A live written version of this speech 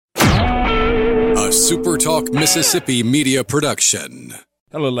A Super Talk Mississippi media production.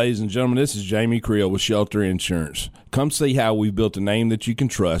 Hello, ladies and gentlemen. This is Jamie Creel with Shelter Insurance. Come see how we've built a name that you can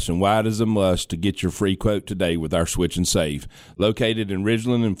trust and why it is a must to get your free quote today with our Switch and Save. Located in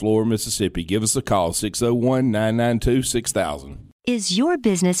Ridgeland and Flora, Mississippi. Give us a call, 601-992-6000. Is your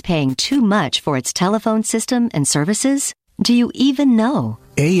business paying too much for its telephone system and services? Do you even know?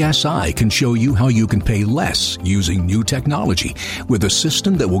 ASI can show you how you can pay less using new technology with a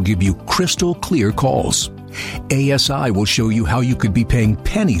system that will give you crystal clear calls. ASI will show you how you could be paying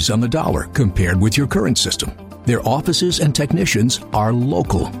pennies on the dollar compared with your current system. Their offices and technicians are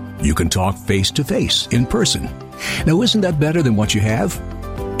local. You can talk face-to-face in person. Now, isn't that better than what you have?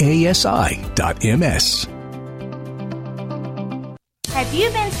 ASI.ms. Have you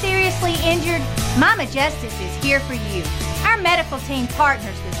been seriously injured? Mama Justice is here for you. Our medical team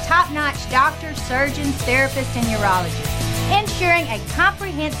partners with top-notch doctors, surgeons, therapists, and urologists, ensuring a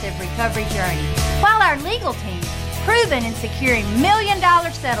comprehensive recovery journey. While our legal team, proven in securing million-dollar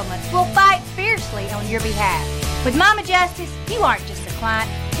settlements, will fight fiercely on your behalf. With Mama Justice, you aren't just a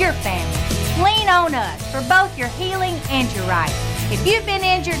client, you're family. Lean on us for both your healing and your rights. If you've been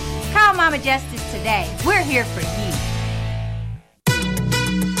injured, call Mama Justice today. We're here for you.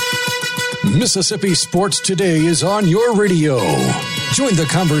 Mississippi Sports Today is on your radio. Join the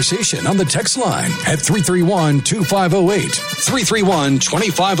conversation on the text line at 331-2508.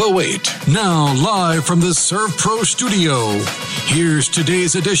 331-2508. Now, live from the Serve Pro studio, here's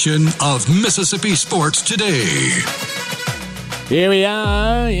today's edition of Mississippi Sports Today. Here we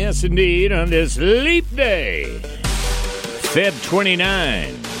are, yes indeed, on this Leap Day, Feb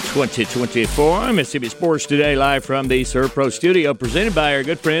 29. 2024, Mississippi Sports Today, live from the Serve Pro studio, presented by our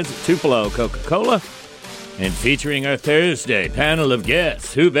good friends at Tupelo Coca-Cola, and featuring our Thursday panel of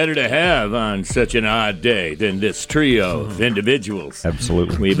guests. Who better to have on such an odd day than this trio of individuals?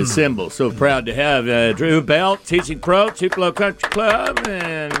 Absolutely. We've assembled. So proud to have Drew Belt, teaching pro, Tupelo Country Club,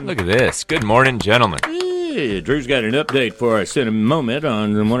 and look at this. Good morning, gentlemen. Yeah, Drew's got an update for us in a moment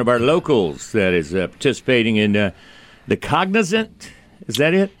on one of our locals that is participating in the Cognizant. Is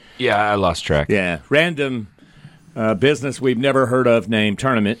that it? Yeah, I lost track. Yeah, random business we've never heard of named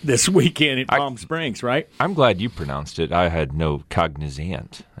tournament this weekend in Palm Springs, right? I'm glad you pronounced it. I had no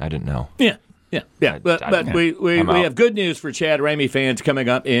cognizant. I didn't know. Yeah. But we have good news for Chad Ramey fans coming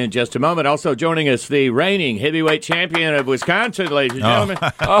up in just a moment. Also joining us, the reigning heavyweight champion of Wisconsin, ladies and gentlemen.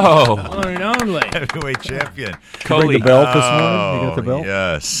 One and only. Heavyweight champion. Bring the belt this morning? You got the belt?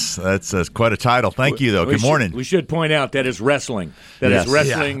 Yes. That's quite a title. Thank you, though. Good morning. We should point out that is wrestling. That is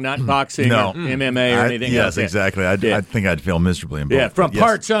wrestling, not boxing or MMA or anything else. Yes, exactly. I think I'd feel miserably in both. Yeah, from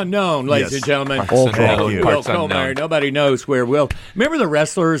parts unknown, ladies and gentlemen. Parts unknown. Nobody knows where Will. Remember the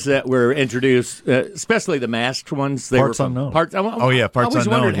wrestlers that were introduced, especially the masked ones? Parts unknown. Parts unknown. I always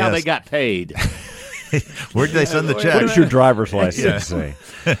wondered how they got paid. Where did they send the check? What does your driver's license say?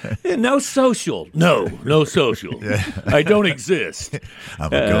 No social. No social. I don't exist. I'm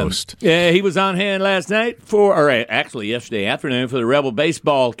a ghost. Yeah, he was on hand last night actually yesterday afternoon for the Rebel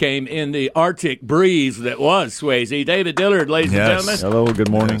baseball game in the Arctic breeze that was Swayze. David Dillard, ladies and gentlemen. Hello, good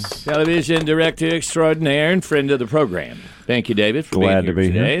morning. Television director extraordinaire and friend of the program. Thank you, David, for Glad being to be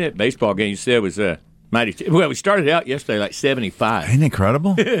today. here. That baseball game you said was mighty. Well, we started out yesterday like 75. Ain't it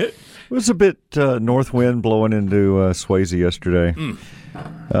incredible? It was a bit north wind blowing into Swayze yesterday.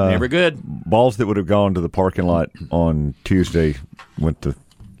 Never good. Balls that would have gone to the parking lot on Tuesday went to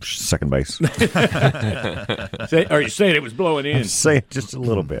second base. Are you saying it was blowing in? Say just a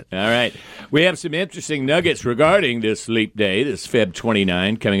little bit. All right. We have some interesting nuggets regarding this Leap Day, this Feb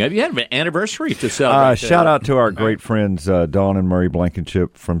 29 coming up. You had an anniversary to celebrate. Shout out to our great friends, Dawn and Murray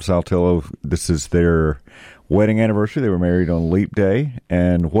Blankenship from Saltillo. This is their wedding anniversary. They were married on Leap Day,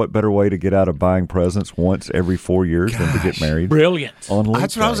 and what better way to get out of buying presents once every 4 years than to get married? Brilliant. On Leap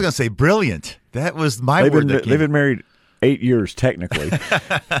That's what Day. I was going to say. Brilliant. That was my word. They've been married 8 years, technically.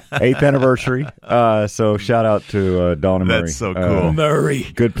 8th anniversary. So shout out to Dawn and Murray. That's so cool. Murray.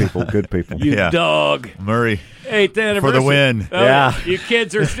 Good people. You dog. Murray. 8th anniversary. For the win. Oh, you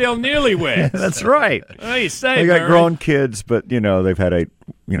kids are still newlyweds. That's right. What do you say, They got Murray? grown kids, but, they've had 8,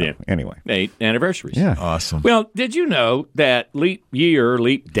 anyway. 8 anniversaries. Yeah. Awesome. Well, did you know that leap year,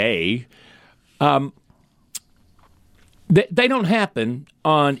 leap day, they don't happen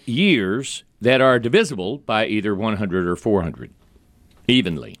on years that are divisible by either 100 or 400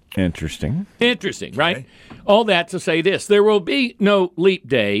 evenly. Interesting, right? Okay. All that to say this. There will be no leap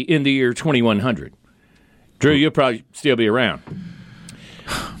day in the year 2100. Drew, you'll probably still be around.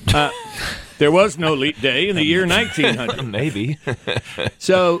 There was no leap day in the year 1900. Maybe.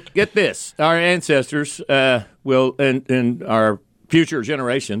 So get this. Our ancestors will, and our future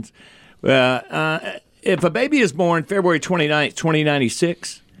generations, If a baby is born February 29th,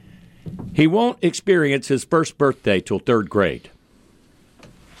 2096, he won't experience his first birthday till third grade.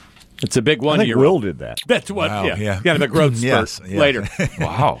 It's a big 1 year. I think Will did that. That's what, Wow, yeah. Kind of a growth spurt later.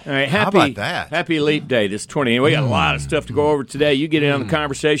 Wow. All right, How about that? Happy Leap Day this 20. We got a lot of stuff to go over today. You get in on the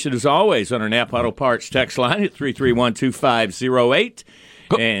conversation, as always, on our Napa Auto Parts text line at 331-2508.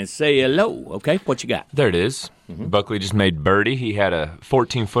 And say hello. Okay, what you got? There it is. Buckley just made birdie. He had a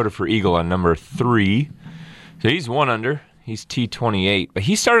 14-footer for eagle on number 3. So he's 1 under. He's T28, but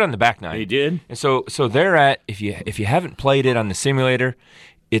he started on the back nine. He did. And so they're at, if you haven't played it on the simulator,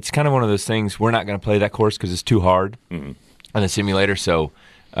 it's kind of one of those things. We're not going to play that course because it's too hard on the simulator. So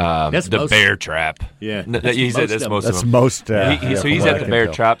That's the most, bear trap. Yeah, that's most of them. most. So he's at the bear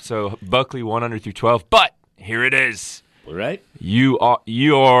trap. So Buckley 1 under through 12. But here it is. All right. You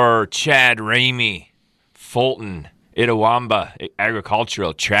are Chad Ramey, Fulton, Itawamba,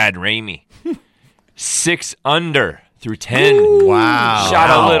 Agricultural, Chad Ramey. 6 under through 10. Ooh, wow. Shot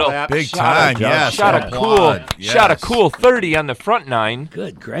a little. Big time, yes. Shot a cool 30 on the front 9.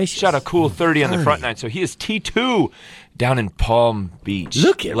 Good gracious. Shot a cool 30 on the front 9. So he is T2 down in Palm Beach.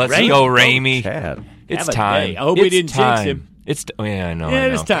 Look at Let's Ramey. go, Ramey. Chad. It's Have a time. day. I hope we It's didn't time. jinx him. I know. Yeah,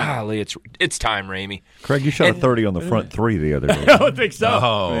 it is time. Golly, it's time, Ramey. Craig, you shot a 30 on the front 3 the other day. I don't think so.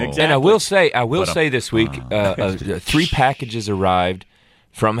 Oh. Exactly. And I will say this week, 3 packages arrived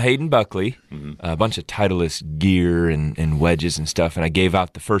from Hayden Buckley, a bunch of Titleist gear and wedges and stuff. And I gave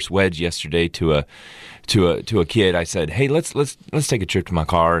out the first wedge yesterday to a kid. I said, "Hey, let's take a trip to my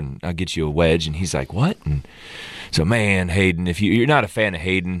car and I'll get you a wedge." And he's like, "What?" And so, man, Hayden, if you're not a fan of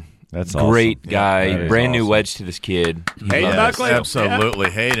Hayden. That's great awesome. guy, Yeah, that is brand new awesome. wedge to this kid. Hayden Yes, Buckley? absolutely.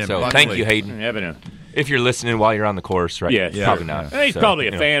 Hayden So Buckley. thank you, Hayden. Having If you're listening while you're on the course, right? Yes. Probably not. He's So, probably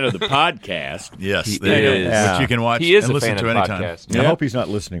a you know. fan of the podcast. Yes, He there you is. go. Which you can watch He is and a listen fan to of the anytime. podcast. I hope he's not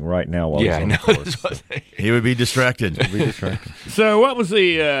listening right now while Yeah, I he's on know. the course. He would be distracted. So what was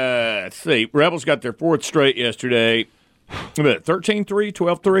the, let's see, Rebels got their 4th straight yesterday. 13-3,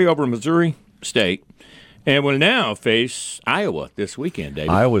 12-3 over Missouri State. And will now face Iowa this weekend,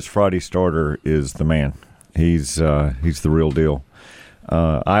 David. Iowa's Friday starter is the man. He's the real deal.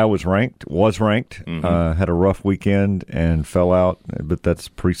 Iowa's ranked, had a rough weekend and fell out, but that's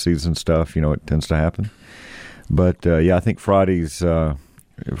preseason stuff. You know, it tends to happen. But, I think Friday's going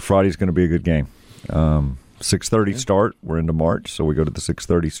to be a good game. 6:30 start. We're into March, so we go to the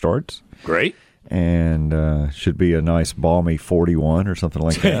 6:30 starts. Great. And should be a nice balmy 41 or something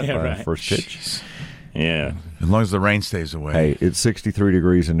like that by Right. the first pitch. Yeah. As long as the rain stays away. Hey, it's 63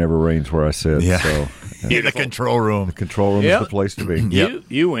 degrees and never rains where I sit. Yeah. So In the control room. the control room Yep. is the place to be.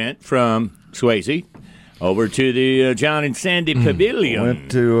 You went from Swayze over to the John and Sandy Pavilion. Went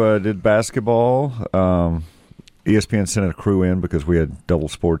to did basketball. ESPN sent a crew in because we had double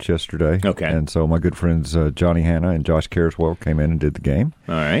sports yesterday. Okay. And so my good friends Johnny Hanna and Josh Carswell came in and did the game.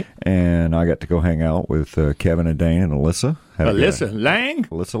 All right. And I got to go hang out with Kevin and Dane and Alyssa.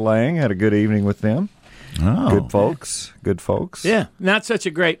 Alyssa Lang. Had a good evening with them. Oh. Good folks. Yeah, not such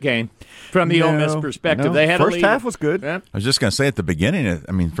a great game from the Ole Miss perspective. No. They had First a lead. half was good. Yeah. I was just going to say at the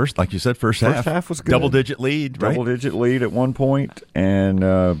beginning, first, like you said, first half was good. Double-digit lead, right? Double-digit lead at one point, and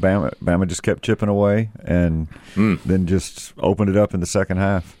Bama just kept chipping away, and then just opened it up in the second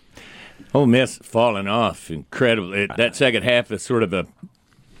half. Ole Miss falling off incredibly. That second half is sort of a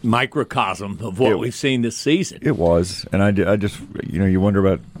microcosm of what we've seen this season. It was, and I just you wonder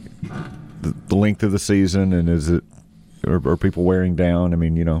about the length of the season, and are people wearing down? I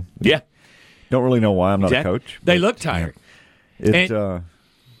mean, Yeah. don't really know why. I'm not Exactly. a coach. They look tired.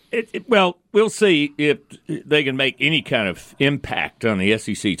 Well, we'll see if they can make any kind of impact on the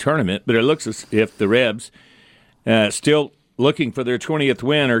SEC tournament, but it looks as if the Rebs still looking for their 20th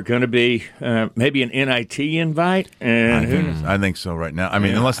win are going to be maybe an NIT invite. And I think so right now. I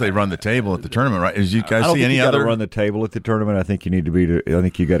mean, unless they run the table at the tournament, right? As you guys I don't see think any you other got to run the table at the tournament. I think you need to be. I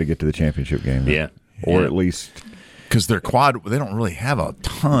think you got to get to the championship game. Yeah. Or at least. Because their quad, they don't really have a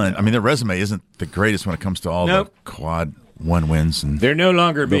ton. I mean, their resume isn't the greatest when it comes to all the quad 1 wins. And they're no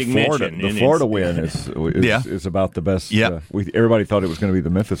longer being mentioned. The Florida win is about the best. Yeah. Everybody thought it was going to be the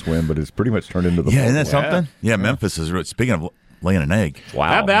Memphis win, but it's pretty much turned into the Florida Florida isn't that win. something? Yeah, Memphis is, speaking of laying an egg. Wow.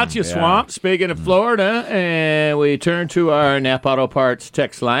 How about you, Swamp? Speaking of Florida, and we turn to our Napa Auto Parts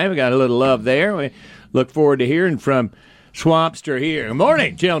text line. We got a little love there. We look forward to hearing from Swampster here. Good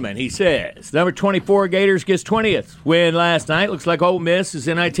morning, gentlemen, he says. Number 24, Gators gets 20th win last night. Looks like Ole Miss is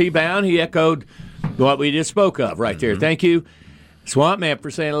NIT bound. He echoed what we just spoke of right there. Thank you, Swamp Man, for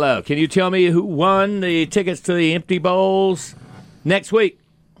saying hello. Can you tell me who won the tickets to the Empty Bowls next week?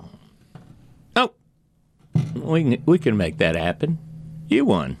 Oh, we can make that happen. You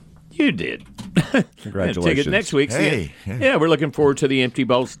won You did. Congratulations. Ticket next week. Hey. Yeah, we're looking forward to the Empty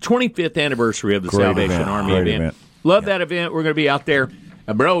Bowls 25th anniversary of the Great Salvation event. Army Great event. event. Love that event. We're going to be out there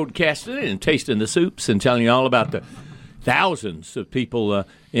broadcasting and tasting the soups and telling you all about the thousands of people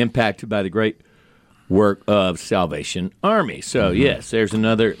impacted by the great work of Salvation Army. So, yes, there's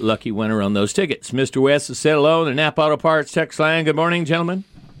another lucky winner on those tickets. Mr. West has said hello in the Napa Auto Parts text line. Good morning, gentlemen.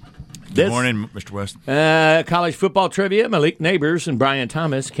 Good morning, Mr. West. College football trivia. Malik Neighbors and Brian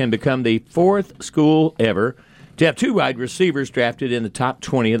Thomas can become the 4th school ever to have 2 wide receivers drafted in the top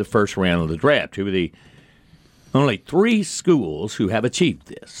 20 of the first round of the draft. Two of the only 3 schools who have achieved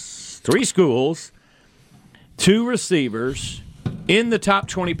this. 3 schools, 2 receivers in the top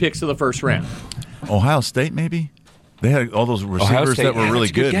 20 picks of the first round. Ohio State, maybe? They had all those receivers that were really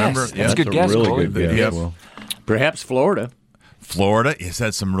good, remember? That's a good guess. Really good guess. Yep. Well, Perhaps Florida. Florida has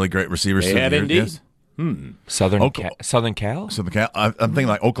had some really great receivers. They have indeed. Yes. Southern Cal? So I'm thinking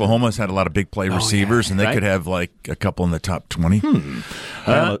like Oklahoma's had a lotght of big play receivers, and they right. could have like a couple in the top 20.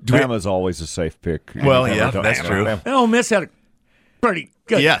 Bama's always a safe pick. Well, yeah, that's true. Ole Miss had a pretty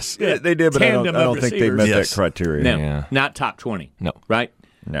good Yes. They did, but I don't think they met Yes. that criteria. No, Yeah. not top 20. No. Right?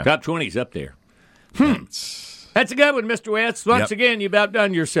 No. Top 20's up there. That's a good one, Mr. West. Once Yep. again, you've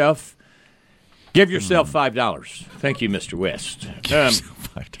outdone yourself. Give yourself $5. Thank you, Mr. West.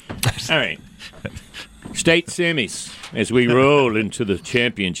 All right. State semis as we roll into the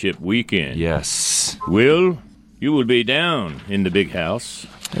championship weekend. Yes. Will, you will be down in the big house.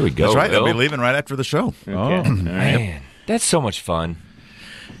 There we go. That's right. They'll be Bill. leaving right after the show. Okay. All right. Man, that's so much fun.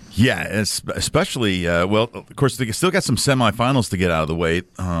 Yeah, especially, well, of course, they still got some semifinals to get out of the way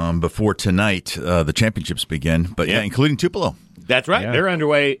before tonight the championships begin. But, yeah, including Tupelo. That's right. Yeah. They're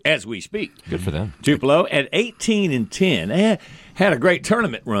underway as we speak. Good for them. Tupelo at 18-10. They had a great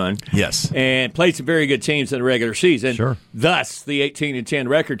tournament run. Yes. And played some very good teams in the regular season. Sure. Thus, the 18-10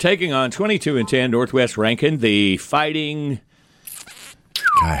 record, taking on 22-10 Northwest Rankin, the Fighting.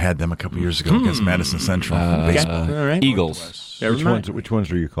 I had them a couple years ago against Madison Central. All right. Eagles. Never mind. Which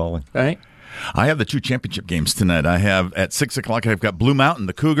ones are you calling? All right. I have the 2 championship games tonight. I have at 6 o'clock, I've got Blue Mountain,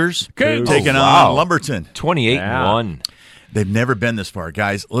 the Cougars, Cougars. taking wow. on Lumberton. 28-1. They've never been this far.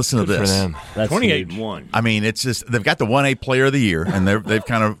 Guys, listen to Good for this. them. That's 28-1. I mean, it's just they've got the 1A player of the year, and they've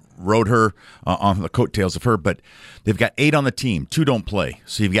kind of rode her on the coattails of her, but they've got 8 on the team. 2 don't play.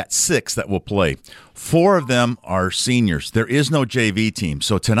 So you've got 6 that will play. 4 of them are seniors. There is no JV team.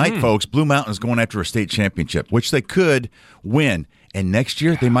 So tonight, folks, Blue Mountain is going after a state championship, which they could win. And next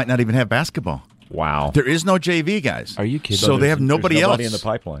year, they might not even have basketball. Wow. There is no JV, guys. Are you kidding? So they have nobody else. in the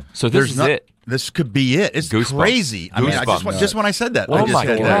pipeline. So this There's is not, it. This could be it. It's Goosebumps. crazy. I mean, just when I said that, I Oh, just my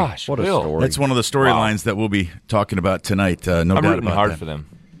had that. gosh. What a Bill. story. That's one of the storylines that we'll be talking about tonight. No I'm doubt rooting about hard that. for them.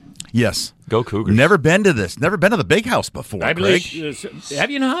 Yes. Go Cougars. Never been to this. Never been to the big house before, I Craig. believe. Have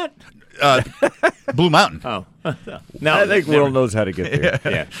you not? Blue Mountain. Oh. No. I think never. Will knows how to get there.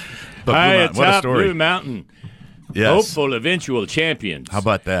 Yeah. But Blue Hi, Mountain, what a atop story. Blue Mountain. Yes. Hopeful eventual champions. How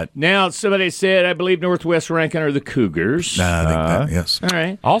about that? Now, somebody said, I believe Northwest Rankin are the Cougars. I think that, yes. All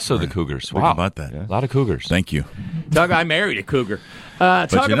right. Also the Cougars. Think Wow. about that. A lot of Cougars. Thank you. Doug, I married a cougar. But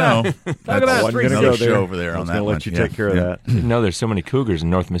Talk you about, know, talk that's about Wasn't three gonna another go there. show over there I was on that gonna one. let you Yeah. take care of Yeah. that. Didn't know there's so many Cougars in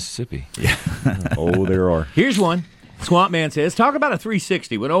North Mississippi. Oh, there are. Here's one. Swamp Man says, talk about a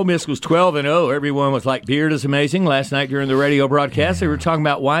 360. When Ole Miss was 12-0, everyone was like, Beard is amazing. Last night during the radio broadcast, they were talking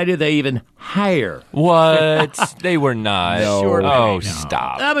about why did they even hire? What? They were not. No. Sure, Oh, they know.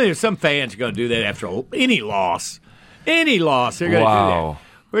 stop. I mean, some fans are going to do that after any loss. Any loss, they're going to do Wow. that.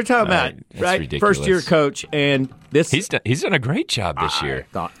 We're talking about, that's right, ridiculous. first-year coach, and this. He's done a great job this year.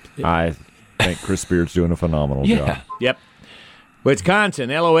 I think Chris Beard's doing a phenomenal Yeah. job. Yep.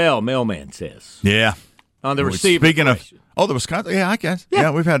 Wisconsin, LOL, Mailman says. Yeah. On the receiver. Speaking question. of, the Wisconsin, yeah, I guess.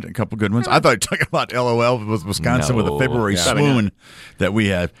 Yeah, we've had a couple good ones. I thought you were talking about LOL with Wisconsin with the No. February Yeah. swoon that we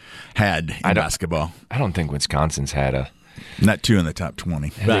have had in don't- basketball. I don't think Wisconsin's had a. Not 2 in the top 20.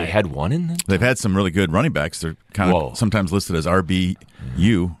 Have they had one in them? They've had some really good running backs. They're kind Whoa. of sometimes listed as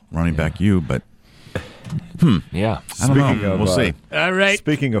RBU, running back U, but Yeah. I don't know. Speaking of, We'll see. All right.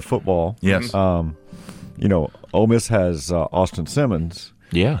 Speaking of football, Yes. you know, Ole Miss has Austin Simmons,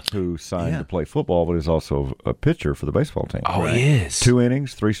 Yeah. who signed Yeah. to play football, but is also a pitcher for the baseball team. Oh, he is. 2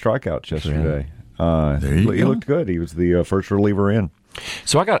 innings, 3 strikeouts yesterday. There you He go. looked good. He was the first reliever in.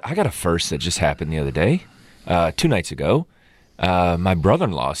 So I got a first that just happened the other day, 2 nights ago. My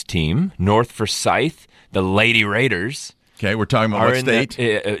brother-in-law's team, North Forsyth, the Lady Raiders, Okay, we're talking about are what in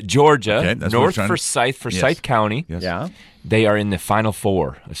state? Georgia. Okay, that's what North we're trying to- Forsyth Yes. County. Yes. Yeah. They are in the Final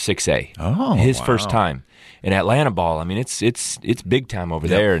Four of 6A. Oh, his wow. first time in Atlanta ball. I mean, it's big time over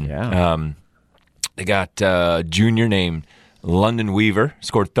there. And Yeah. they got a junior named London Weaver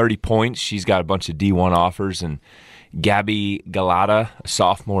scored 30 points. She's got a bunch of D1 offers. And Gabby Galata, a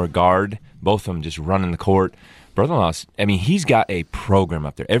sophomore guard, both of them just running the court. Brother-in-law, he's got a program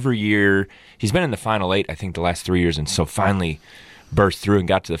up there. Every year, he's been in the Final 8, I think, the last 3 years, and so finally burst through and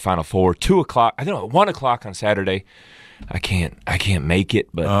got to the Final 4. 2 o'clock, 1 o'clock on Saturday. I can't make it,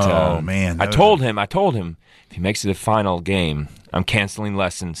 but man, I told him if he makes it the final game, I'm canceling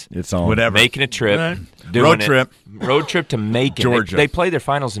lessons. It's on. Whatever. Making a trip. Road trip to Macon. Georgia. They play their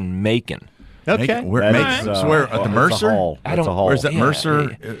finals in Macon. Okay. Where at the Mercer? That's a hall. Or is that Mercer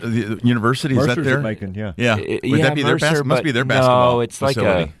the University? Mercer's is that there? at Macon, yeah. Yeah. Would that be their Mercer, must be their basketball No, it's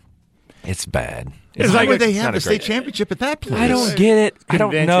facility. it's bad. Why would they it's have not a a state great- championship at that place? I don't get it. I don't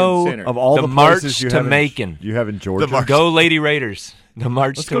Convention know. Center. Of all the the march places you to have in- Macon. You have in Georgia. The march. Go Lady Raiders. The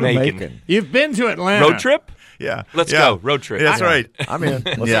march Let's to go to Macon. Macon. You've been to Atlanta. Road trip? Yeah. Let's Yeah. go. Road trip. That's right. I'm in.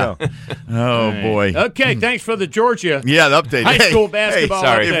 Let's Yeah. go. Oh, boy. Okay, thanks for the Georgia Yeah, the update. high school basketball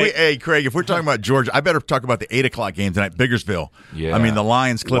sorry. update. Hey, Craig, if we're talking about Georgia, I better talk about the 8 o'clock game tonight, Biggersville. Yeah. I mean, the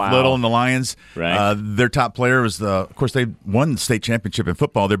Lions, Cliff Wow. Little and the Lions. Right. Their top player was, of course, they won the state championship in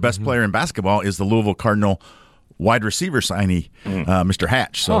football. Their best player in basketball is the Louisville Cardinal wide receiver signee, Mr.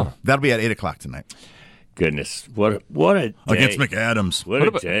 Hatch. So that'll be at 8 o'clock tonight. Goodness, what a day. Against McAdams. What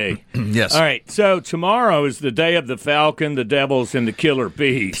a day. Yes. All right, so tomorrow is the day of the Falcon, the Devils, and the Killer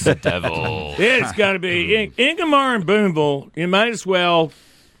Bees. Devil. It's going to be Ingomar and Boonville. You might as well,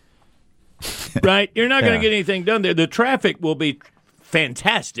 right? You're not going to get anything done there. The traffic will be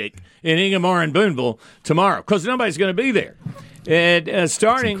fantastic in Ingomar and Boonville tomorrow because nobody's going to be there. And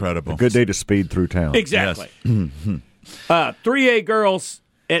starting Incredible. Good day to speed through town. exactly. 3A girls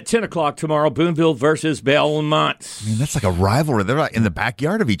at 10 o'clock tomorrow. Boonville versus Belmont. I mean, that's like a rivalry. They're like in the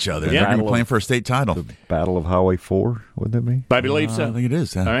backyard of each other. Yeah. They're going to Battle be playing of- for a state title. The Battle of Highway 4, would that be? I believe I so. think it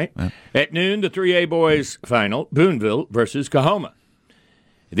is. Yeah. All right. Yeah. At noon, the 3A boys final, Boonville versus Coahoma.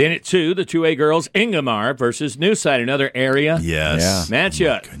 Then at 2, the 2A girls, Ingomar versus Newside, another area Yes.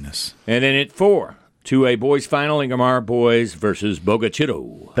 matchup. Goodness. And then at 4, 2A boys final, Ingomar boys versus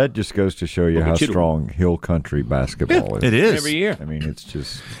Bogachito. That just goes to show you how Chittle. strong hill country basketball is. It is. Every year. I mean, it's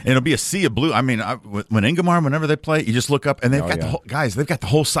just And it'll be a sea of blue. I mean, when Ingomar, whenever they play, you just look up and they've got the yeah. whole, guys. They've got the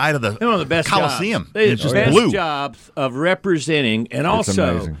whole side of the They're one of the best Coliseum. jobs. They It's just best blue. jobs of representing, and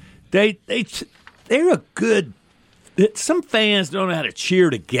also amazing. they're a good. Some fans don't know how to cheer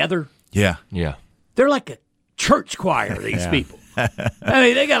together. Yeah. Yeah. They're like a church choir. These people. I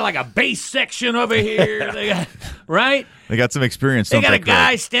mean, they got like a bass section over here. They got right. They got some experience. They don't got a Craig?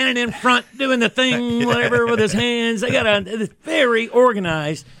 guy standing in front doing the thing, whatever, with his hands. They got it's very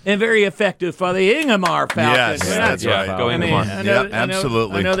organized and very effective for the Ingomar Falcons. Yes, We're that's not- right. Go I mean, Ingomar. I know, Yeah,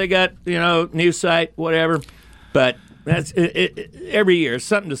 absolutely. I know they got new site, whatever, but that's every year it's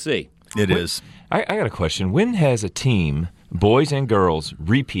something to see. It is. I got a question. When has a team, boys and girls,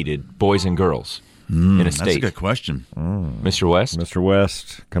 repeated boys and girls in a That's a state? good question. Mr. West? Mr.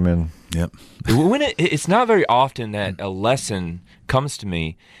 West, come in. Yep. When it's not very often that a lesson comes to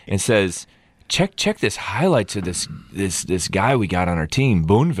me and says, check this highlights of this guy we got on our team,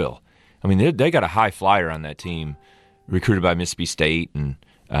 Boonville. I mean, they got a high flyer on that team, recruited by Mississippi State, and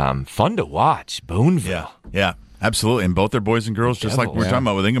fun to watch, Boonville. Yeah. Absolutely. And both their boys and girls, just like we we're talking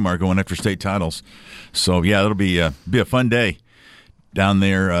about with Ingomar going after state titles. So, yeah, it'll be a fun day down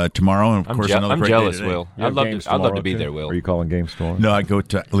there tomorrow. And, of course, another I'm great jealous, day today. Will. You have games I'd love tomorrow, to be too? there, Will. Are you calling games tomorrow? No, I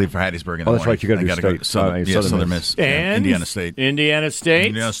leave for Hattiesburg in the Oh, that's morning. right, you gotta I do gotta state. go to Southern, Southern Miss. And Indiana State. Indiana State.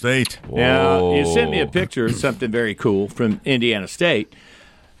 Indiana State. Now, you sent me a picture of something very cool from Indiana State.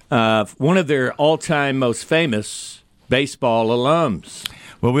 One of their all-time most famous baseball alums.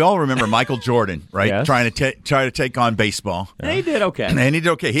 Well, we all remember Michael Jordan, right? Yes. Try to take on baseball. And he did okay. And he did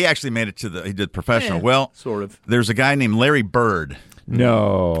okay. He actually made it he did professional. Yeah, well, sort of. There's a guy named Larry Bird.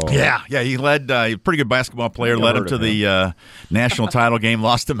 No. Yeah, he led a pretty good basketball player, led him heard to of the national title game,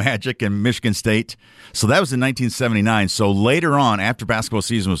 lost to Magic and Michigan State. So that was in 1979. So later on, after basketball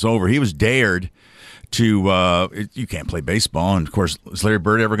season was over, he was dared to, you can't play baseball. And, of course, is Larry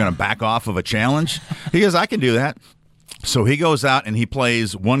Bird ever going to back off of a challenge? He goes, I can do that. So he goes out and he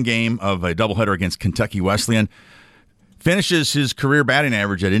plays one game of a doubleheader against Kentucky Wesleyan. Finishes his career batting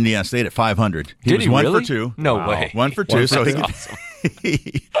average at Indiana State at 500. He Did was he 1 really? for 2. No way. 1 for 2. So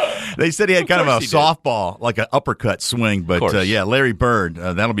they said he had kind of a course he did. softball, like an uppercut swing. But course. yeah, Larry Bird,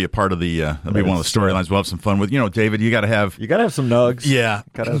 that'll be a part of the. That'll be one of the storylines. We'll have some fun with. David, you got to have. You got to have some nugs. Yeah,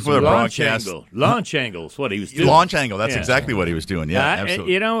 Gotta have for the some broadcast. Launch angles, what he was doing. Launch angle. That's Yeah. exactly what he was doing. Yeah,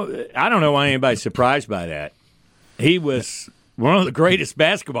 absolutely. I don't know why anybody's surprised by that. He was one of the greatest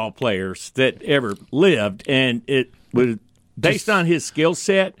basketball players that ever lived, and it was based on his skill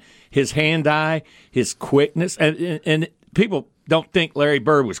set, his hand-eye, his quickness, and people don't think Larry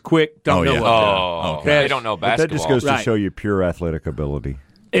Bird was quick. Don't know what. They don't know basketball. But that just goes to show you pure athletic ability.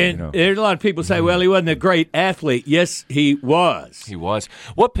 And there's a lot of people say, well, he wasn't a great athlete. Yes, he was. He was.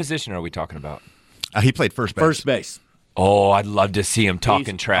 What position are we talking about? He played first base. First base. Oh, I'd love to see him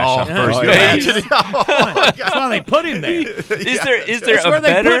talking trash on first base. That's why they put him there. Is there That's a where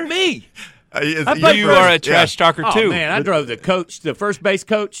better? They put me. You are a trash talker too. Oh, man, I drove the first base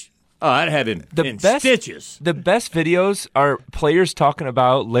coach. Oh, I'd have him in stitches. The best videos are players talking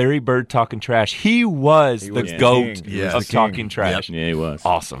about Larry Bird talking trash. He was the GOAT of talking trash. Yep. Yeah, he was.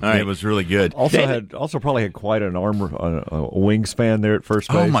 Awesome. It was really good. Also probably had quite an arm, a wingspan there at first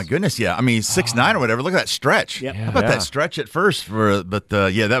base. Oh, my goodness, yeah. I mean, 6'9" or whatever. Look at that stretch. Yep. How about that stretch at first? But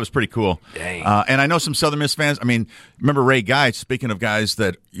that was pretty cool. Dang. And I know some Southern Miss fans. I mean, remember Ray Guy, speaking of guys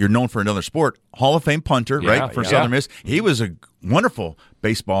that you're known for another sport, Hall of Fame punter, right, for Southern Miss. He was a wonderful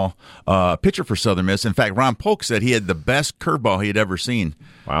baseball pitcher for Southern Miss. In fact, Ron Polk said he had the best curveball he had ever seen.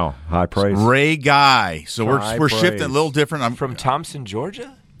 Wow, high praise. Ray Guy. So we're shifting a little different. I'm from Thompson,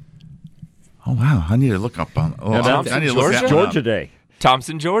 Georgia. Oh wow, I need to look up on. I need to look that one up. Georgia Day.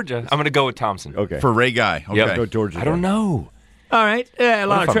 Thompson, Georgia. I'm going to go with Thompson. Okay. For Ray Guy. Okay. Yep. Go Georgia. I don't know. All right. Yeah, a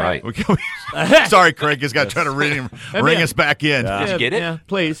lot of trash. Right. Sorry, Craig. He's got to try to ring us back in. Did you get it? Yeah,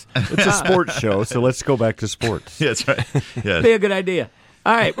 please. It's a sports show, so let's go back to sports. Yeah, that's right. Yes. Be a good idea.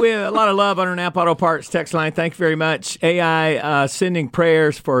 All right, we have a lot of love on our Napa Auto Parts text line. Thank you very much. AI sending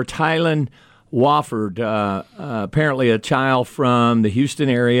prayers for Tylen Wofford, apparently a child from the Houston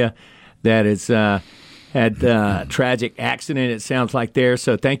area that has had a tragic accident, it sounds like there.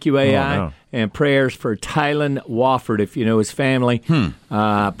 So thank you, AI, and prayers for Tylen Wofford, if you know his family.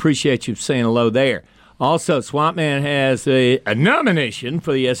 Appreciate you saying hello there. Also, Swamp Man has a nomination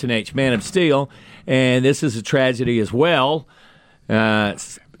for the SNH Man of Steel, and this is a tragedy as well.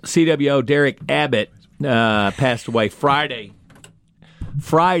 CWO Derek Abbott passed away Friday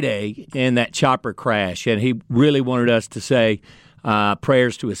in that chopper crash, and he really wanted us to say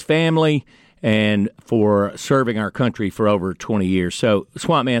prayers to his family and for serving our country for over 20 years. So,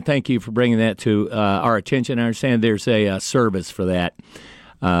 Swamp Man, thank you for bringing that to our attention. I understand there's a service for that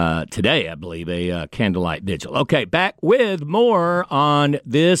today, I believe, a candlelight vigil. Okay, back with more on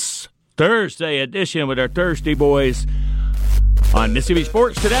this Thursday edition with our Thursday boys on Mississippi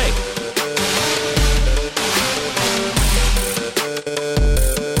Sports Today.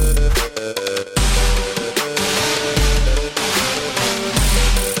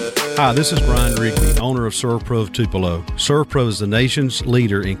 Hi, this is Brian Rigby, owner of ServPro of Tupelo. ServPro is the nation's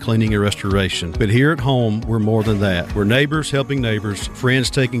leader in cleaning and restoration. But here at home, we're more than that. We're neighbors helping neighbors, friends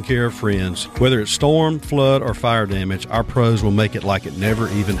taking care of friends. Whether it's storm, flood, or fire damage, our pros will make it like it never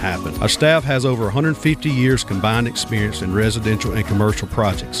even happened. Our staff has over 150 years combined experience in residential and commercial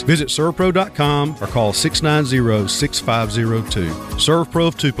projects. Visit ServPro.com or call 690-6502. ServPro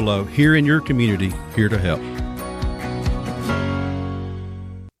of Tupelo, here in your community, here to help.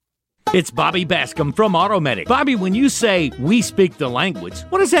 It's Bobby Bascom from Automedic. Bobby, when you say we speak the language,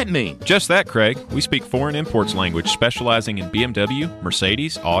 what does that mean? Just that, Craig. We speak foreign imports language, specializing in BMW,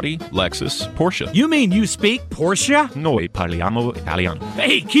 Mercedes, Audi, Lexus, Porsche. You mean you speak Porsche? Noi parliamo italiano.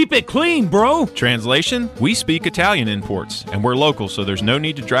 Hey, keep it clean, bro. Translation, we speak Italian imports, and we're local, so there's no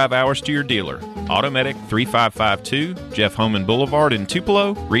need to drive hours to your dealer. Automedic 3552, Jeff Homan Boulevard in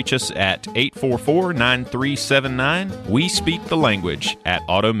Tupelo. Reach us at 844-9379. We speak the language at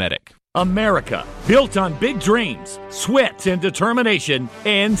Automedic. America, built on big dreams, sweat and determination,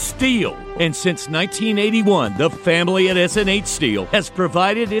 and steel. And since 1981, the family at SNH Steel has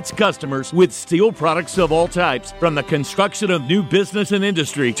provided its customers with steel products of all types, from the construction of new business and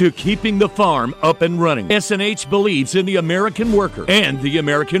industry to keeping the farm up and running. SNH believes in the American worker and the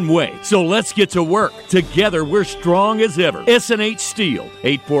American way. So let's get to work. Together, we're strong as ever. SNH Steel,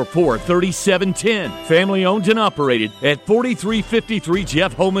 844-3710. Family owned and operated at 4353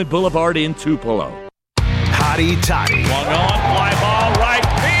 Jeff Homan Boulevard in Tupelo. Hotty toddy. One on, fly ball, right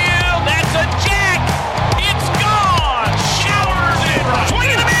field. That's a jack. It's gone. Showers in. Swing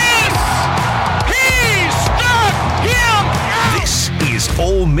and a miss. He struck him out. This is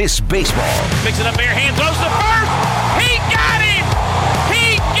Ole Miss baseball. Picks it up bare hand, throws the first. He got him.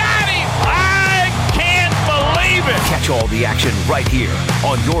 He got him. I can't believe it. Catch all the action right here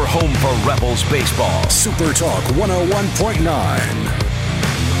on your home for Rebels baseball. Super Talk 101.9.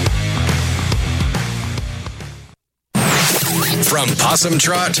 From Possum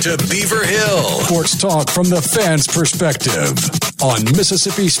Trot to Beaver Hill. Sports talk from the fans' perspective on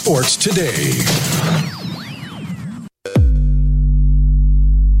Mississippi Sports Today.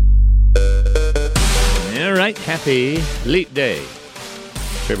 All right, happy Leap Day.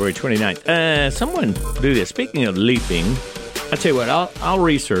 February 29th. Someone do this. Speaking of leaping, I tell you what, I'll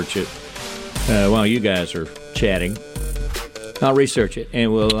research it while you guys are chatting. I'll research it,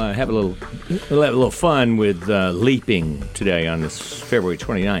 and we'll have a little fun with leaping today on this February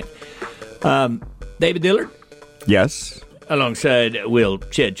 29th. David Dillard? Yes. Alongside Will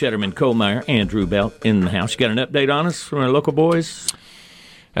Ched Cheddarman, Colemeyer, and Drew Belt in the house. You got an update on us from our local boys?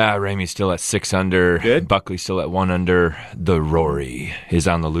 Ramey's still at 6 under. Good. Buckley's still at 1 under. The Rory is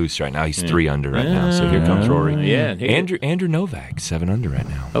on the loose right now. He's 3 under right now. So here comes Rory. Yeah. Andrew Novak, 7 under right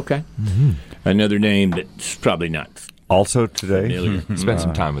now. Okay. Mm-hmm. Another name that's probably not also today. Spent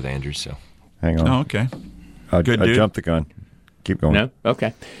some time with Andrew, so. Hang on. Oh, okay. Good I jumped the gun. Keep going. No?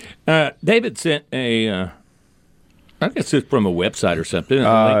 Okay. David sent I guess it's from a website or something.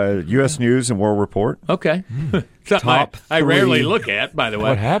 U.S. News and World Report. Okay. Something I rarely look at, by the way.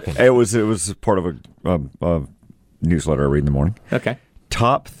 What happened? It was part of a newsletter I read in the morning. Okay.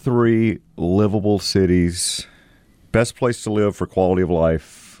 Top 3 livable cities, best place to live for quality of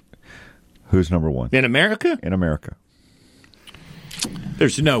life. Who's number 1? In America? In America.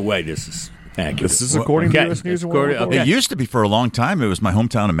 There's no way this is accurate. This is according to U.S. News and World Report. It used to be for a long time. It was my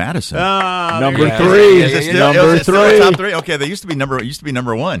hometown of Madison. Number 3. Number 3. Top 3. Okay, they used to be number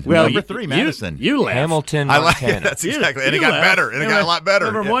 1. Well, number 3, Madison. You left. Hamilton, I Montana. like it. That's exactly. And it got better. And it got a lot better.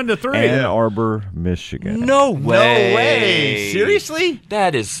 Number 1 to 3. Ann Arbor, Michigan. No way. Seriously?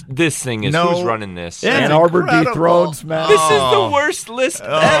 This thing is who's running this? Ann Arbor dethrones Madison. This is the worst list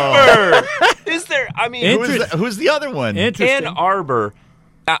ever. Is there? I mean, who's the other one? Ann Arbor.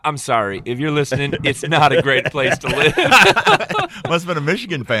 I'm sorry. If you're listening, it's not a great place to live. Must have been a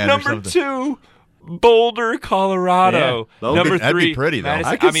Michigan fan or Number something. 2, Boulder, Colorado. Yeah. Number 3, that'd be pretty, though.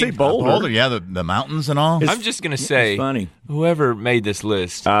 Madison. I could see Boulder. Yeah, the mountains and all. I'm just going to say, funny. Whoever made this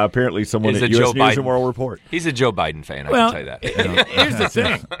list apparently someone is at a U.S. Joe News Biden. and World Report. He's a Joe Biden fan, I Well, can tell you that. Here's the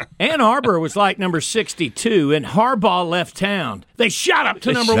thing. Ann Arbor was like number 62, and Harbaugh left town. They shot up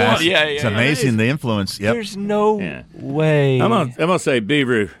to number 1. It's amazing the influence. Yep. There's no way. I'm gonna say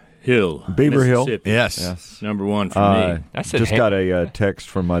Beaver Hill. Mississippi. Yes. Number 1 for me. Just got a text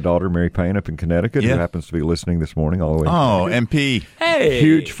from my daughter, Mary Payne, up in Connecticut, who happens to be listening this morning all the way. Oh, MP. Hey.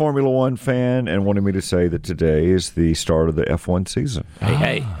 Huge Formula One fan, and wanted me to say that today is the start of the F1 season.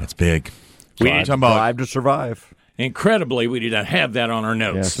 Hey. That's big. Drive to survive. Incredibly, we did not have that on our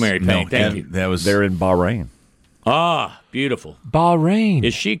notes, Yes. Mary Payne. Thank you. They're in Bahrain. Ah, beautiful. Bahrain.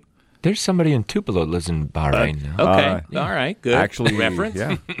 Is she? There's somebody in Tupelo that lives in Bahrain now. Okay. All right. Good. Actually, reference.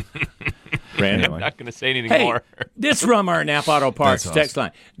 Yeah. I'm not going to say anything Hey, more. this from our Napa Auto Parts That's text line.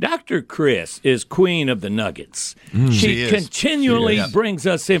 Dr. Chris is queen of the nuggets. She She is. continually She is. brings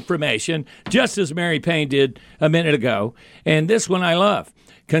us information, just as Mary Payne did a minute ago. And this one I love.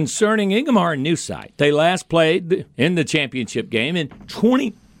 Concerning Ingomar and Newside, they last played in the championship game in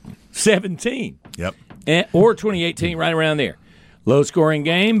 2017. Yep. Or 2018, right around there. Low-scoring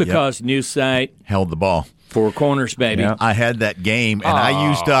game because Newside held the ball. 4 corners, baby. Yeah. I had that game, and I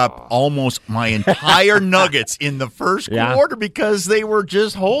used up almost my entire Nuggets in the first quarter because they were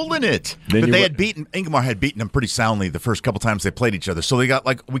just holding it. Then But they had beaten Ingomar had beaten them pretty soundly the first couple times they played each other. So they got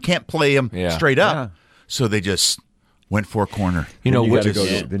we can't play them straight up. Yeah. So they just went for a corner. You know,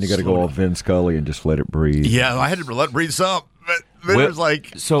 then you got to go all Vin Scully and just let it breathe. Yeah, I had to let it breathe some. But it was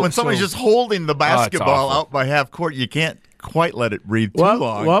like when somebody's just holding the basketball out by half court, you can't quite let it breathe too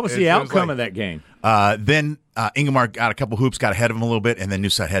long. What was the outcome of that game? Then Ingomar got a couple hoops, got ahead of him a little bit, and then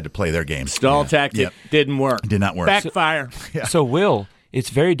Newside had to play their game. Stall tactic didn't work. Did not work. Backfire. So, Will, it's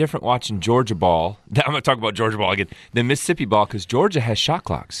very different watching Georgia ball. I'm going to talk about Georgia ball again than Mississippi ball because Georgia has shot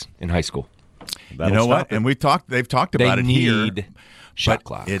clocks in high school. You know what? And they've talked about it here. They need shot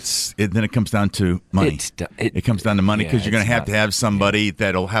clocks. Then it comes down to money. It comes down to money because you're going to have somebody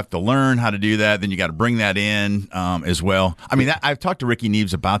that'll have to learn how to do that. Then you got to bring that in as well. I mean, I've talked to Ricky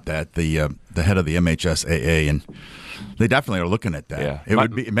Neves about that, the head of the MHSAA, and they definitely are looking at that. Yeah.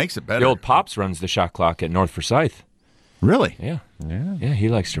 It makes it better. The old Pops runs the shot clock at North Forsyth. Really? Yeah, he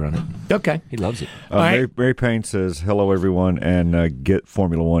likes to run it. Okay. He loves it. Mary Payne says, hello, everyone, and get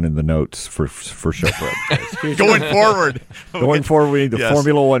Formula One in the notes for show prep. Going forward. Going forward, we need the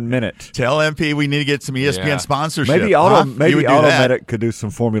Formula One minute. Tell MP we need to get some ESPN sponsorship. Maybe Automedic could do some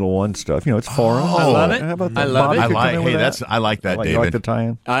Formula One stuff. You know, it's foreign. I love it. How about I that? love Bobby it. could come in with that. I like that, David. You like the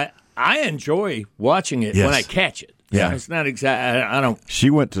tie-in? I enjoy watching it when I catch it. Yeah. It's not exactly. I don't. She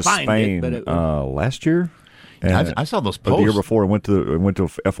went to find Spain it, last year. I saw those posts. The year before, went to an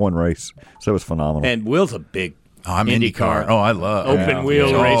F1 race, so it was phenomenal. And Will's a big Oh, I'm IndyCar. Oh, I love open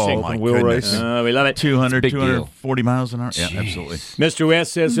wheel racing. Oh, my wheel goodness. racing. We love it. 200, 240 miles an hour. Yeah, absolutely. Mr.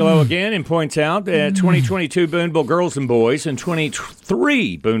 West says hello again and points out that 2022 Booneville Girls and Boys and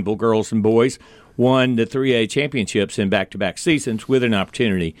 23 Booneville Girls and Boys won the 3A championships in back-to-back seasons with an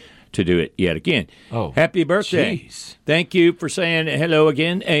opportunity to do it yet again. Oh, happy birthday. Geez. Thank you for saying hello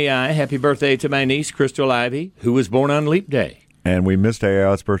again, AI. Happy birthday to my niece, Crystal Ivy, who was born on Leap Day. And we missed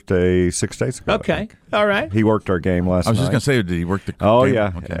AI's birthday 6 days ago. Okay. All right. He worked our game last night. I was just going to say, did he work the Oh, game?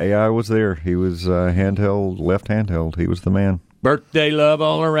 yeah. Okay. AI was there. He was handheld, left handheld. He was the man. Birthday love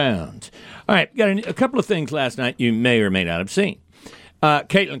all around. All right. Got a couple of things last night you may or may not have seen.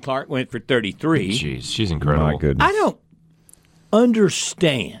 Caitlin Clark went for 33. Jeez, she's incredible. My goodness. I don't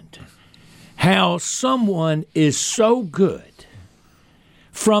understand how someone is so good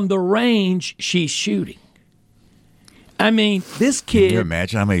from the range she's shooting. I mean, this kid... Can you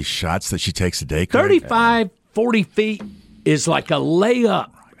imagine how many shots that she takes a day? 35, 40 feet is like a layup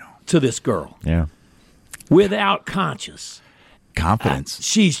to this girl. Yeah. Without conscious. Confidence.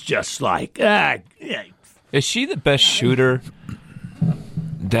 She's just like... Is she the best shooter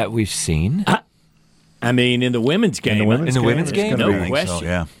that we've seen? I mean, in the women's game. In the women's game? No question. So,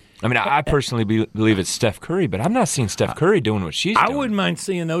 yeah. I mean, I personally believe it's Steph Curry, but I'm not seeing Steph Curry doing what she's doing. I wouldn't mind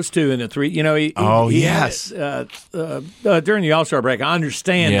seeing those two in the three. You know, yes. During the All-Star break, I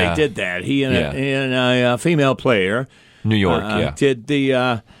understand they did that. He and a female player, New York, did the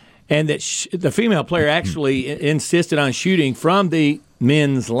and that the female player actually insisted on shooting from the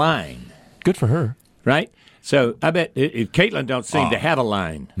men's line. Good for her, right? So I bet Caitlin don't seem to have a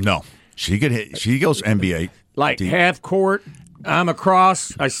line. No, she could hit. She goes NBA like deep. Half court. I'm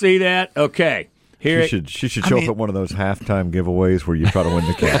across. I see that. Okay. She should show up at one of those halftime giveaways where you try to win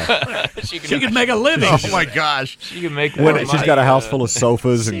the cash. she could make a living. Oh, my gosh. She can make She's got a house full of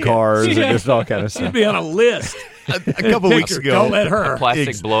sofas and cars and just all kind of stuff. She'd be on a list. A couple weeks ago. Don't let her. A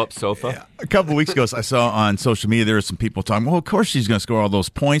plastic blow-up sofa. Yeah. A couple weeks ago, I saw on social media there were some people talking, well, of course she's going to score all those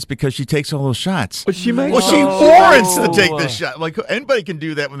points because she takes all those shots. But she makes she warrants to take this shot. Like, anybody can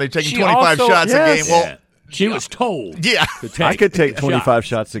do that when they're taking 25 shots a game. Well, she was told. Yeah. I could take 25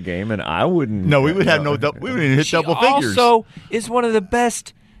 shots a game, and I wouldn't. No, we would have we wouldn't hit double figures. She also is one of the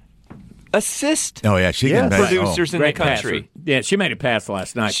best assist producers in the country. Passer. Yeah, she made a pass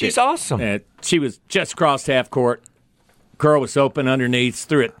last night. She's awesome. She was just across half court. Girl was open underneath,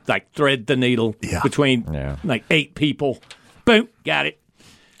 threw it like thread the needle between like 8 people. Boom, got it.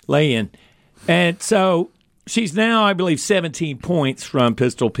 Lay in. And so she's now, I believe, 17 points from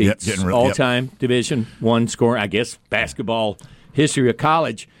Pistol Pete's all-time Division I score, I guess, basketball history of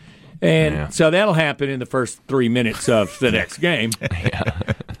college. And so that'll happen in the first 3 minutes of the next game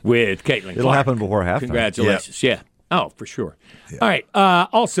with Caitlin Clark. It'll happen before halftime. Congratulations. Yeah. Oh, for sure. Yeah. All right.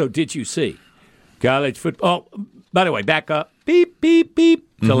 Also, did you see college football? Oh, by the way, back up. Beep, beep, beep.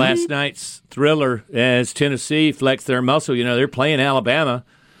 To last night's thriller as Tennessee flexed their muscle. You know, they're playing Alabama.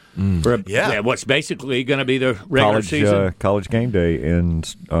 For what's basically going to be the regular season. College game day in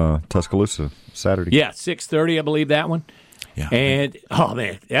Tuscaloosa Saturday. Yeah, 6:30, I believe that one. Yeah. And, oh,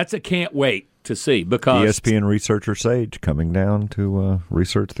 man, that's a can't wait to see because ESPN researcher Sage coming down to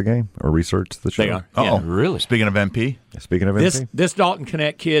research the game or research the show. They are. Oh, really? Speaking of MP? Speaking of MP. This Dalton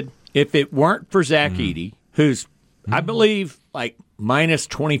Connect kid, if it weren't for Zach Edey, who's, I believe, like minus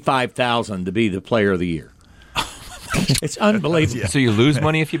 25,000 to be the player of the year. It's unbelievable. So you lose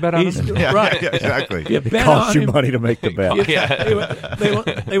money if you bet on him? Right. Yeah, exactly. You It costs you money to make the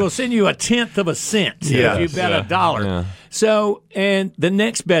bet. They will send you 1/10 of a cent if you bet $1. Yeah. So, and the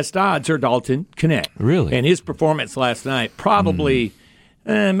next best odds are Dalton Connect. Really? And his performance last night probably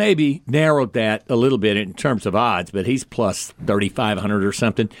maybe narrowed that a little bit in terms of odds, but he's plus 3,500 or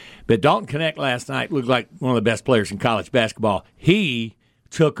something. But Dalton Connect last night looked like one of the best players in college basketball. He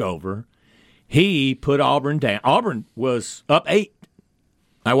took over. He put Auburn down. Auburn was up 8.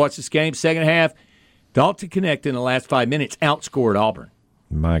 I watched this game, second half. Dalton Connect in the last 5 minutes outscored Auburn.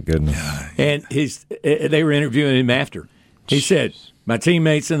 My goodness. And they were interviewing him after. He said, my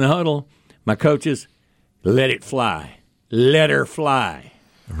teammates in the huddle, my coaches, let it fly. Let her fly.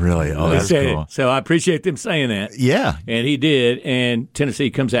 Really? Oh, that's cool. So I appreciate them saying that. Yeah. And he did. And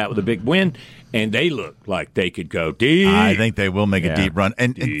Tennessee comes out with a big win. And they look like they could go deep. I think they will make a deep run.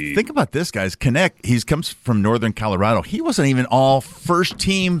 And think about this, guys. Connect, he comes from Northern Colorado. He wasn't even all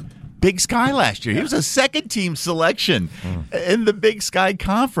first-team Big Sky last year. He was a second-team selection in the Big Sky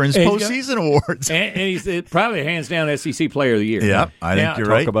Conference postseason awards. And he's probably hands-down SEC Player of the Year. Yeah, I think you're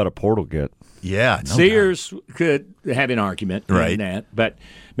right. Talk about a portal get. Yeah. No Sears could have an argument in that. But,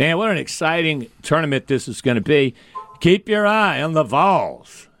 man, what an exciting tournament this is going to be. Keep your eye on the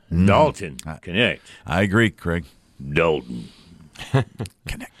Vols. Dalton, connect. I agree, Craig. Dalton.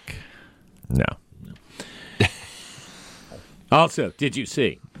 Connect. No. Also, did you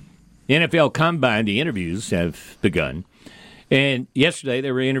see? NFL Combine, the interviews have begun. And yesterday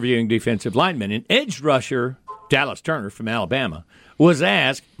they were interviewing defensive linemen. And edge rusher Dallas Turner from Alabama was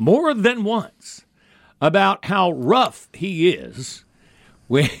asked more than once about how rough he is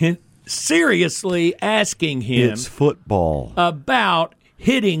when seriously asking him It's football. about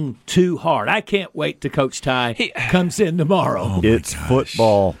hitting too hard. I can't wait till Coach Ty comes in tomorrow. It's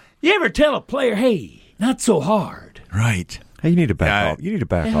football. You ever tell a player, hey, not so hard? Right. Hey, you need to back off. You need to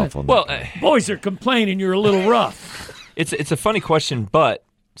back off on that. Boys are complaining you're a little rough. It's a funny question, but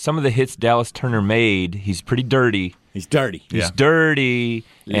some of the hits Dallas Turner made, he's pretty dirty. He's dirty. He's dirty,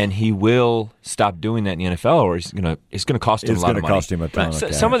 and he will stop doing that in the NFL, or it's gonna cost him a lot of money. It's going to cost him a ton of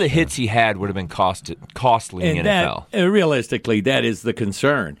cash. Some of the hits he had would have been costly in the NFL. Realistically, that is the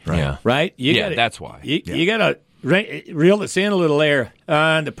concern. Right. Yeah. Right? That's why. You got to reel this in a little there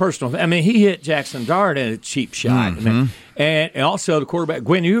on the personal. I mean, he hit Jackson Dart in a cheap shot. Mm-hmm. I mean, and also the quarterback,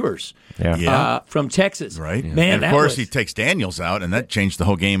 Gwen Ewers. From Texas. Right. Yeah. Man, and of course, he takes Daniels out, and that changed the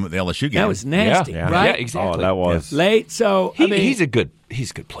whole game with the LSU game. That was nasty, right? Yeah, exactly. Oh, that was. Late, so, he's a good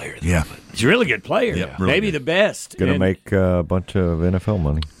player, though. Yeah. He's a really good player. Yeah, really maybe good. the best. Going to make a bunch of NFL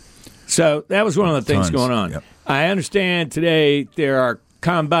money. So that was one of the things going on. Yep. I understand today there are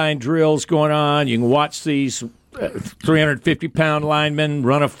combine drills going on. You can watch these 350-pound linemen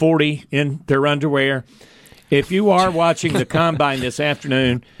run a 40 in their underwear. If you are watching the combine this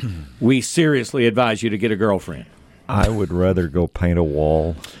afternoon, we seriously advise you to get a girlfriend. I would rather go paint a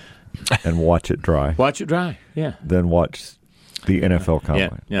wall and watch it dry. Watch it dry, yeah. Than watch the NFL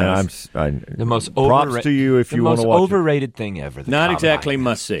combine. Yeah, and the most props to you if you want to watch the most overrated thing ever. Not combine. Exactly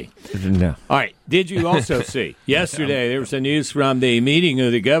must see. No. All right. Did you also see yesterday? There was a news from the meeting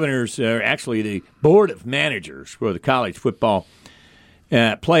of the governors, actually the board of managers for the college football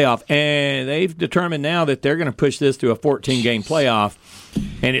playoff, and they've determined now that they're going to push this to a 14-game playoff,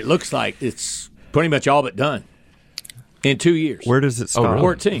 and it looks like it's pretty much all but done in 2 years. Where does it stop? Really?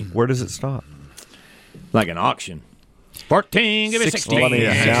 14. Where does it stop? Like an auction. 14, give me 16. Well, I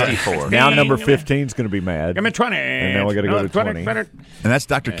mean, 64. Now number 15 is going to be mad. Give me 20. And now we got to go to 20. And that's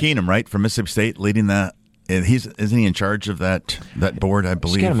Dr. Keenum, right, from Mississippi State, leading that. And isn't he in charge of that board? I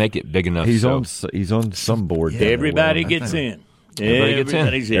believe. He's got to make it big enough. He's on some board. Yeah, everybody gets in.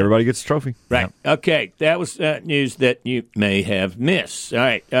 Everybody gets a trophy. Right. Yeah. Okay. That was news that you may have missed. All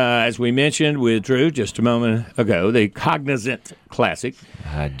right. As we mentioned with Drew just a moment ago, the Cognizant Classic.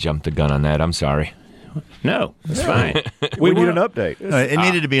 I jumped the gun on that. I'm sorry. No, it's fine. We need an update. It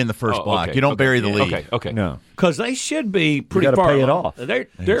needed to be in the first block. Okay, you don't bury the lead. Okay. No. Because they should be pretty you far pay it along. off.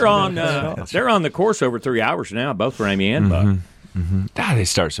 They're on the course over 3 hours now, both Ramey and Buck. Mm-hmm. They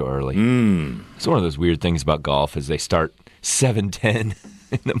start so early. It's one of those weird things about golf is they start 7:10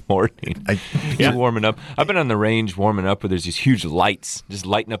 in the morning. You're warming up. I've been on the range warming up where there's these huge lights just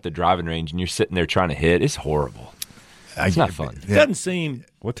lighting up the driving range, and you're sitting there trying to hit. It's horrible. It's not fun. It doesn't seem.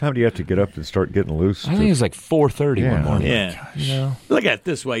 What time do you have to get up and start getting loose? I think it's like 4:30 one morning. Yeah. Look at it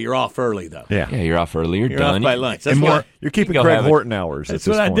this way. You're off early, though. Yeah, you're off early. You're done. Off by lunch. That's and you're keeping Craig Horton hours. That's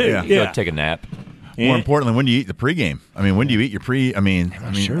at this what point. I do. You go take a nap. More importantly, when do you eat the pregame? I mean, when do you eat your pre? I mean,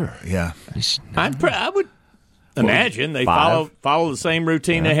 sure. Yeah. I would imagine they follow the same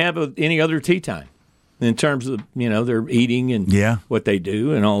routine they have with any other tea time in terms of their eating and what they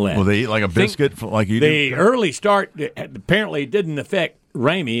do and all that. Well, they eat like a biscuit like you do. The early start apparently didn't affect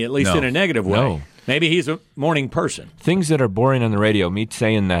Ramey, at least in a negative way. No. Maybe he's a morning person. Things that are boring on the radio, me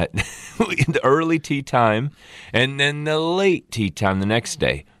saying that the early tea time and then the late tea time the next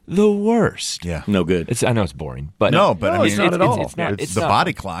day. The worst. Yeah. No good. I know it's boring, but I mean, it's not at all. It's the not.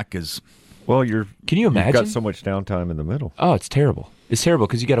 body clock is. Well, Can you imagine? You've got so much downtime in the middle. Oh, it's terrible. It's terrible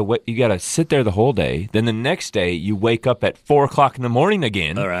because you got to sit there the whole day. Then the next day you wake up at 4:00 in the morning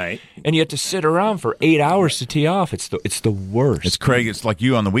again. All right, and you have to sit around for 8 hours to tee off. It's the worst. It's Craig. It's like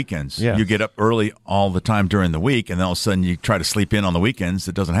you on the weekends. Yeah. You get up early all the time during the week, and then all of a sudden you try to sleep in on the weekends.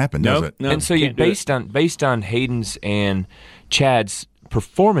 It doesn't happen, does it? No. And so based on Hayden's and Chad's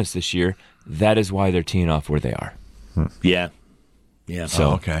performance this year, that is why they're teeing off where they are. Yeah.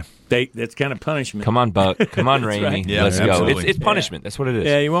 So okay. That's kind of punishment. Come on, Buck. Come on, Ramey. right. Yeah, Let's absolutely. go. It's punishment. That's what it is.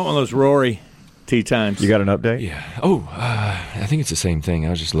 Yeah, you want one of those Rory tea times. You got an update? Yeah. Oh, I think it's the same thing. I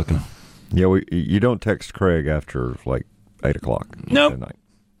was just looking. Yeah, you don't text Craig after like 8:00. Nope. At night.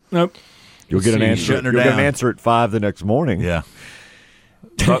 Nope. You'll get an answer. Shutting her You'll get down. an answer at 5 the next morning. Yeah.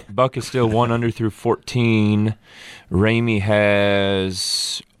 Buck is still 1 under through 14. Ramey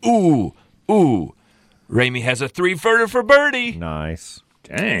has Ramey has a 3-footer for birdie. Nice.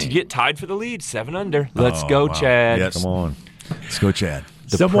 Dang. to get tied for the lead, 7 under. Let's go, Chad. Yes. Come on. Let's go, Chad.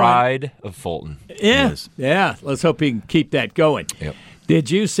 The pride of Fulton. Yeah. Let's hope he can keep that going. Yep. Did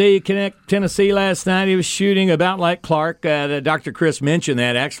you see Connect Tennessee last night? He was shooting about like Clark. Dr. Chris mentioned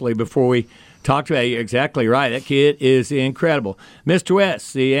that actually before we talked about it. You're exactly right. That kid is incredible. Mr.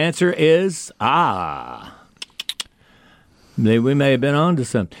 West, the answer is we may have been on to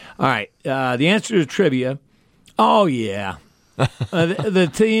something. All right. The answer to trivia, yeah. The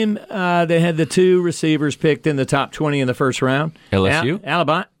team, they had the 2 receivers picked in the top 20 in the first round. LSU?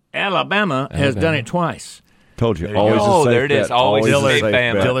 Alabama has done it twice. Told you. There it is. Always a safe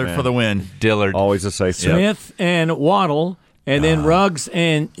bet. Dillard for the win. Dillard. Always a safe bet. Smith and Waddle, and then Ruggs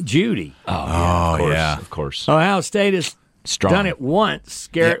and Judy. Of course. Ohio State has Strong. done it once.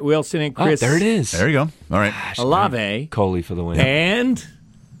 Garrett Wilson and Chris. there it is. There you go. All right. Olave. Coley for the win. And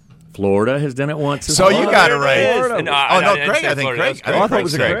Florida has done it once. So you got it right. Craig. I think Craig. I thought it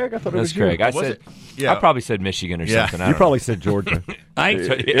was Craig. I thought it was Craig. you. I said. I probably said Michigan or something. You probably said Georgia.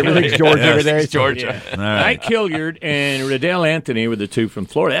 Everything's Georgia. Everything's Georgia. Ike Hilliard and Riddell Anthony were the 2 from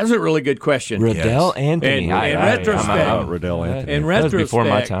Florida. That's a really good question. Riddell Anthony. In retrospect, Riddell Anthony. In That was retrospect, before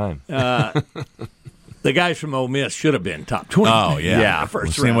my time. The guys from Ole Miss should have been top 20. Oh, yeah. First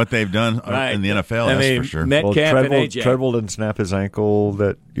We've seen round. what they've done in the NFL, that's for sure. Metcalf and AJ. Treadwell didn't snap his ankle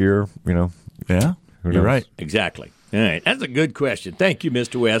that year, Yeah, you're right. Exactly. All right. That's a good question. Thank you,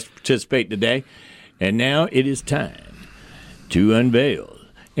 Mr. West, for participating today. And now it is time to unveil.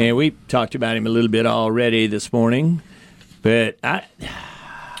 And we talked about him a little bit already this morning, but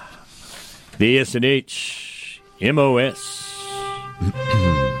the S&H MOS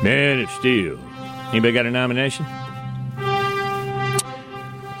Man of Steel. Anybody got a nomination?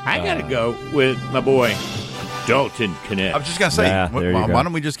 I got to go with my boy, Dalton Connect. I was just going to say, why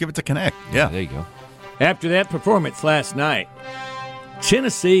don't we just give it to Connect? Yeah. There you go. After that performance last night,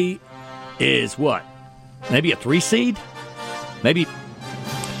 Tennessee is what? Maybe a 3 seed? Maybe,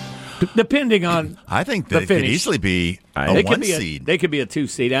 depending on I think the they finish. could easily be a 1 seed. They could be a 2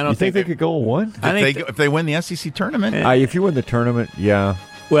 seed. I don't You think they could go a 1? If they win the SEC tournament? If you win the tournament, yeah.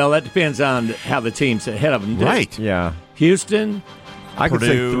 Well, that depends on how the teams ahead of them do. Right. Yeah. Houston, I could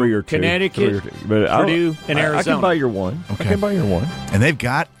say 3 or 2. Connecticut, but Purdue, and Arizona. I can buy your 1. Okay. I can buy your 1. And they've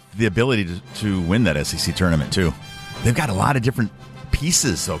got the ability to win that SEC tournament, too. They've got a lot of different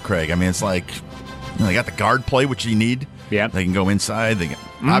pieces, though, Craig. I mean, it's like they got the guard play, which you need. Yeah. They can go inside. They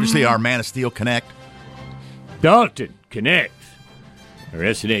obviously, our Man of Steel, Connect. Dalton Connect. Our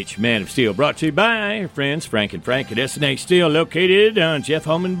S&H Man of Steel, brought to you by our friends Frank and Frank at S&H Steel, located on Jeff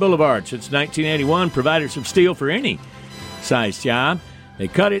Homan Boulevard. Since 1981, providers of steel for any size job. They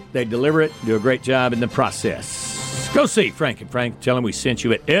cut it, they deliver it, do a great job in the process. Go see Frank and Frank. Tell them we sent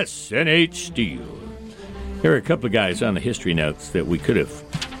you at S&H Steel. There are a couple of guys on the history notes that we could have.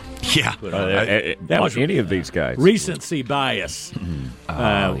 Yeah. That was any of these guys. Recency bias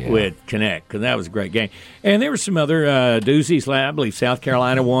with Connect, because that was a great game. And there were some other doozies. I believe South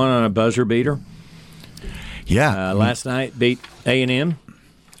Carolina won on a buzzer beater. Yeah. Last night, beat A&M.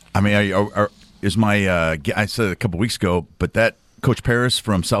 I mean, I said it a couple weeks ago, but that Coach Paris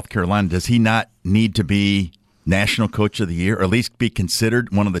from South Carolina, does he not need to be National Coach of the Year, or at least be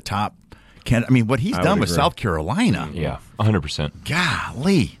considered one of the top? I mean, what he's done with South Carolina. Yeah, 100%.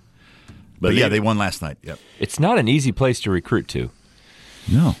 Golly. But yeah, they won last night. Yep. It's not an easy place to recruit to.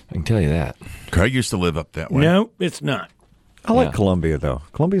 No. I can tell you that. Craig used to live up that way. No, it's not. I like Columbia, though.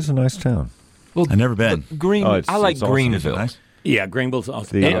 Columbia's a nice town. Well, I've never been. I like Greenville. Nice? Yeah, Greenville's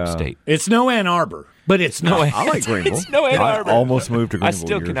awesome. Upstate. It's no Ann Arbor, but it's no. I like Greenville. It's no Ann Arbor. I almost moved to Greenville. I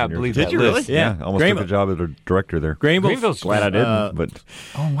still years cannot and years believe ago. that Did you list. really? Yeah, I almost took a job as a director there. Greenville's Glad I didn't, but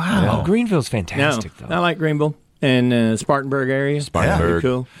Oh, wow. Oh, Greenville's fantastic, No, though. I like Greenville and Spartanburg area. Spartanburg.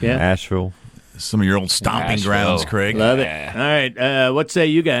 Cool. Yeah. Asheville. Some of your old stomping Asheville. grounds, Craig. Love it. All right. What say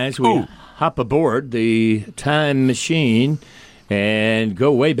you guys? We hop aboard the time machine and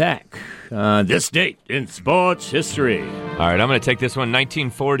go way back. This date in sports history. All right, I'm going to take this one.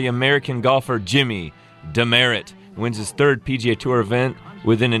 1940, American golfer Jimmy DeMeritt wins his third PGA Tour event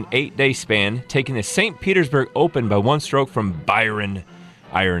within an 8-day span, taking the St. Petersburg Open by one stroke from Byron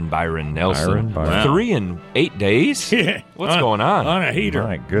Nelson. Wow. 3 in 8 days? Yeah. What's going on? On a heater.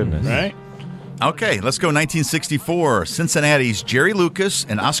 My goodness. Right? Okay, let's go 1964. Cincinnati's Jerry Lucas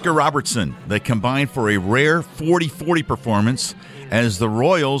and Oscar Robertson. They combined for a rare 40-40 performance as the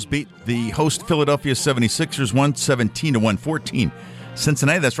Royals beat the host Philadelphia 76ers 117-114.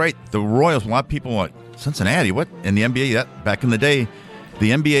 Cincinnati, that's right. The Royals, a lot of people are like, Cincinnati, what? In the NBA, back in the day,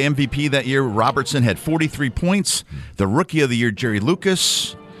 the NBA MVP that year, Robertson, had 43 points. The Rookie of the Year, Jerry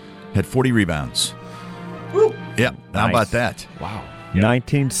Lucas, had 40 rebounds. Woo. Yeah, how about that? Wow.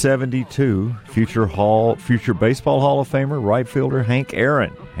 1972, future Baseball Hall of Famer, right fielder Hank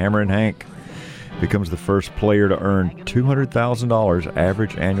Aaron, Hammerin' Hank, becomes the first player to earn $200,000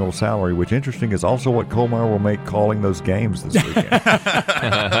 average annual salary, which, interesting, is also what Colmar will make calling those games this weekend.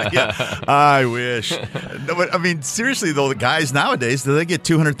 Yeah, I wish. No, but, I mean, seriously, though, the guys nowadays, do they get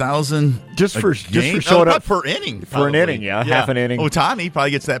 $200,000 just for showing up per inning? For an inning, half an inning. Ohtani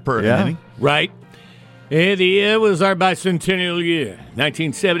probably gets that per inning. Right. And the year was our bicentennial year,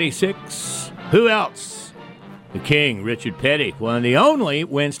 1976. Who else? The King, Richard Petty, won the only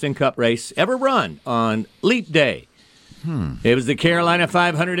Winston Cup race ever run on Leap Day. It was the Carolina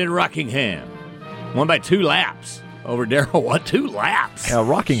 500 in Rockingham. Won by 2 laps over Darrell. What, 2 laps? Yeah,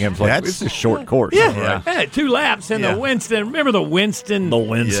 Rockingham's it's a short course. Yeah, 2 laps in the Winston. Remember the Winston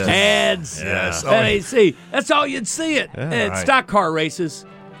ads? Yes. NAC. That's all you'd see it at stock car races.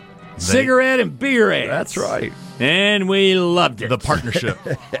 Cigarette and beer ads. That's right. And we loved it. The partnership.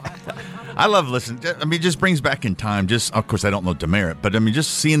 I love listening. I mean, it just brings back in time. Just, of course, I don't know demerit, but I mean,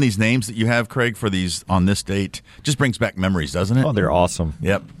 just seeing these names that you have, Craig, for these on this date, just brings back memories, doesn't it? Oh, they're awesome.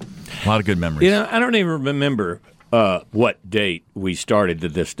 Yep, a lot of good memories. You know, I don't even remember what date we started to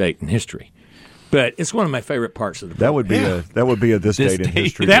this date in history, but it's one of my favorite parts of the program. That would be a this date in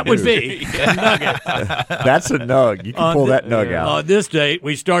history. That would be a nugget. That's a nug. You can pull that nug out. On this date,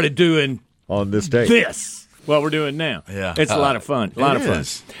 we started doing on this date this. What we're doing now. Yeah. It's a lot of fun.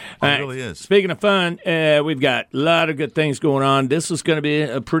 It really is. Speaking of fun, we've got a lot of good things going on. This is going to be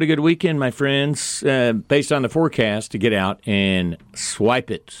a pretty good weekend, my friends, based on the forecast, to get out and swipe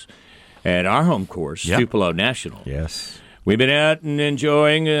it at our home course, Tupelo National. Yes. We've been out and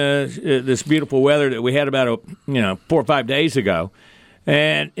enjoying this beautiful weather that we had about 4 or 5 days ago.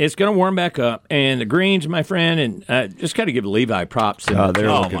 And it's going to warm back up. And the greens, my friend, and just got to give Levi props. Oh,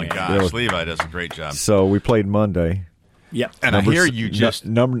 my gosh. Levi does a great job. So we played Monday. Yep. And I hear you just...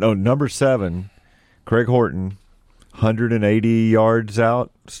 Number 7, Craig Horton, 180 yards out,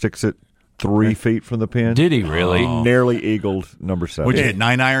 sticks it 3 feet from the pin. Did he really? He nearly eagled number 7. Would you hit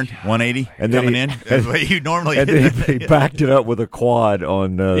 9-iron, 180 and coming in? You normally and then he backed it up with a quad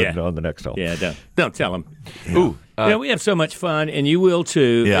on the next hole. Yeah, don't tell him. Yeah. Ooh. We have so much fun, and you will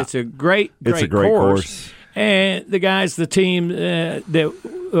too. Yeah. It's a great course. And the guys, the team that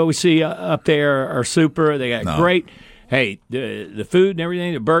we see up there are super. They got great. Hey, the food and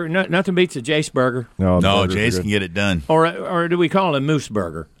everything, the burger, nothing beats a Jace burger. No, Jace can get it done. Or do we call it a moose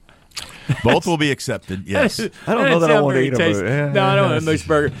burger? Both will be accepted, yes. I don't know that I want to eat them. No, I don't want a moose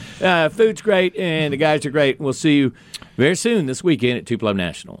burger. Food's great, and the guys are great. We'll see you very soon this weekend at Tupelo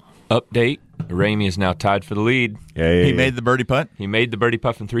National. Update. Ramey is now tied for the lead. Yeah. He made the birdie putt? He made the birdie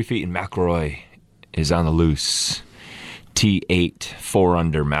putt from 3 feet, and McElroy is on the loose. T8, 4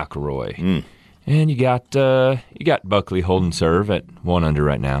 under McElroy. And you got Buckley holding serve at 1 under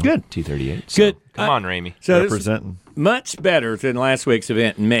right now. Good. T38. So, good. Come on, Ramey. So representing. Much better than last week's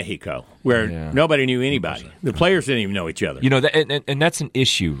event in Mexico, where nobody knew anybody. The players didn't even know each other. You know, and that's an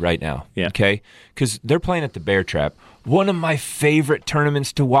issue right now. Yeah. Okay? Because they're playing at the Bear Trap. One of my favorite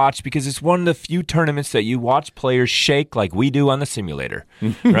tournaments to watch because it's one of the few tournaments that you watch players shake like we do on the simulator,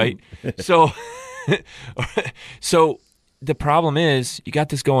 right? So the problem is you got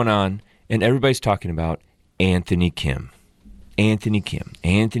this going on, and everybody's talking about Anthony Kim. Anthony Kim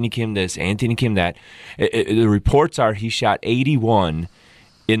this, Anthony Kim that. The reports are he shot 81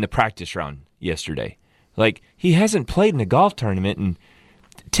 in the practice round yesterday. Like, he hasn't played in a golf tournament in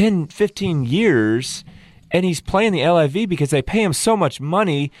 10, 15 years, and he's playing the LIV because they pay him so much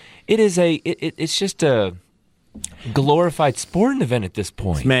money. It's just a glorified sporting event at this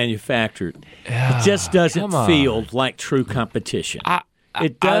point. It's manufactured. It just doesn't feel like true competition.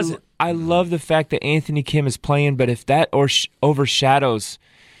 It doesn't. I love the fact that Anthony Kim is playing, but if that overshadows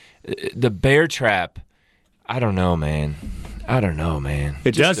the Bear Trap, I don't know, man.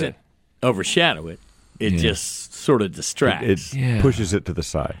 It doesn't overshadow it. It just sort of distracts. It pushes it to the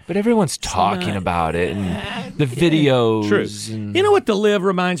side. But everyone's talking about it and the videos. True. And, you know what the Live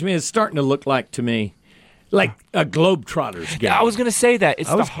reminds me? It's starting to look like to me, like a Globetrotters game. I was going to say that.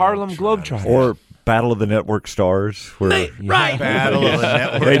 It's the Harlem Globetrotters. Or Battle of the Network Stars. Where right. Battle of the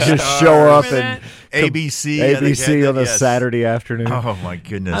Network They just Stars. show up and ABC on a Saturday afternoon. Oh, my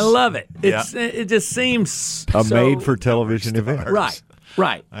goodness. I love it. It just seems a made-for-television event.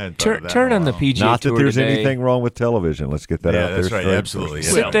 Right. Turn on the PGA Not that Tour there's today. anything wrong with television. Let's get that out there. That's right. Absolutely.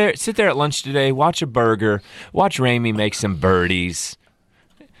 Sit there at lunch today, watch a burger, watch Ramey make some birdies.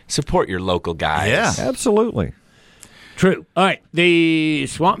 Support your local guys. Yeah. Absolutely. True. All right. The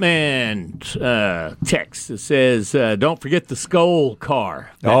Swamp Man text that says, don't forget the Skull car.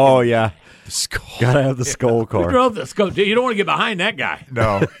 Oh, yeah. The skull. Gotta have the skull Who car. drove the Skull? You don't want to get behind that guy.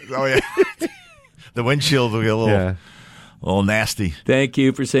 No. Oh, yeah. The windshield will get a little nasty. Thank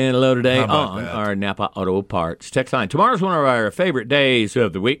you for saying hello today How about on that? our Napa Auto Parts text line. Tomorrow's one of our favorite days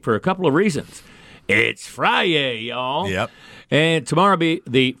of the week for a couple of reasons. It's Friday, y'all. Yep. And tomorrow will be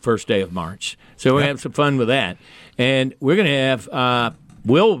the first day of March. So we'll have some fun with that. And we're going to have,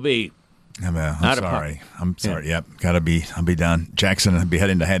 Will be I'm out of sorry. I'm sorry. Yep. I'll be done. Jackson, I'll be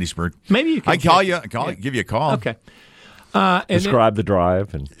heading to Hattiesburg. Maybe you can I call you. Give you a call. Okay. And Describe the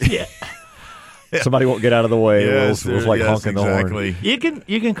drive, and yeah. somebody won't get out of the way. Yes, it was like honking the exactly. horn.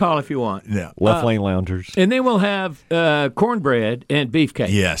 You can call if you want. Yeah. Left lane loungers. And then we'll have cornbread and beefcake.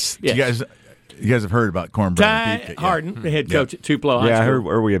 Yes. Yes. You guys have heard about cornbread and Ty beefcake. Harden, the head coach at Tupelo High Yeah, I School. heard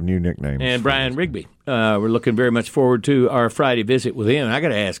where we have new nicknames. And Brian Rigby. We're looking very much forward to our Friday visit with him. And I got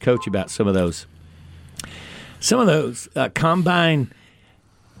to ask Coach about some of those combine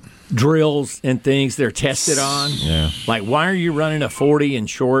drills and things they're tested on. Yeah. Like, why are you running a 40 in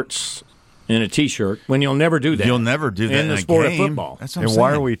shorts and a T-shirt when you'll never do that? You'll never do that in the a sport game. of football. That's what I'm And why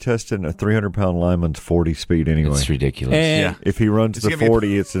saying. are we testing a 300-pound lineman's 40 speed anyway? It's ridiculous. And If he runs It's the gonna be-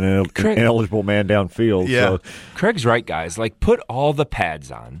 40, it's an ineligible man downfield. Yeah. So Craig's right, guys. Like, put all the pads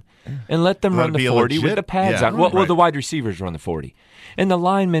on and let them Let run it the be a 40 with legit- the pads yeah, on. Well, right. the wide receivers run the 40. And the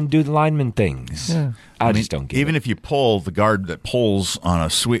linemen do the lineman things. I just don't get Even it. if you pull the guard that pulls on a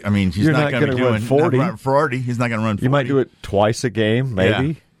sweep, I mean, he's You're not not going to be gonna run doing 40. not run 40. He's not going to run 40. you might do it twice a game,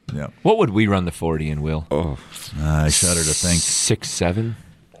 maybe. Yeah. What would we run the 40 in, Will? Oh, I shudder to think. 6, 7?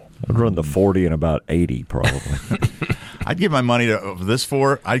 I'd run the 40 in about 80, probably. I'd give my money to this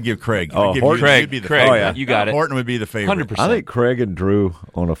for. I'd give Craig. Oh, I'd give Horton. you'd be the Craig, favorite. yeah. you got it. Horton would be the favorite. 100%. I think Craig and Drew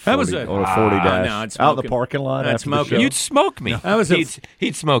on a 40, That was on a 40 dash no, I'd out in the smoke him. parking lot I'd after the smoke show. him. You'd smoke me. That was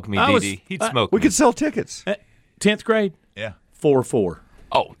He'd smoke me, I was- DD. He'd smoke We me. could sell tickets. 10th grade, Yeah. 4'4".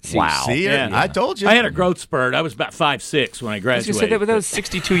 Oh, see, Wow. See, Yeah. I told you. I had a growth spurt. I was about 5'6" when I I was graduated. going to say that was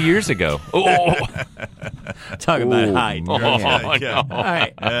 62 years ago. Oh, Talking about Ooh, height. oh, Yeah. no. All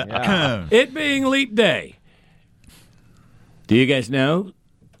right. It being Leap Day, do you guys know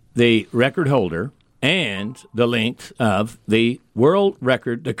the record holder and the length of the world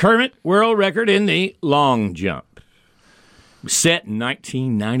record, the current world record in the long jump? Set in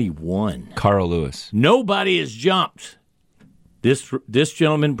 1991. Carl Lewis. Nobody has jumped. This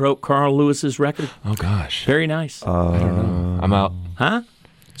gentleman broke Carl Lewis's record. Oh, gosh. Very nice. I'm out. Huh?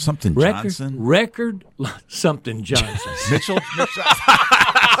 Something Record, Johnson. record, something Johnson. Mitchell.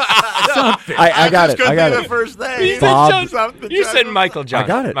 something. I got it. I got the it. first name. Bob- You said Michael Johnson. I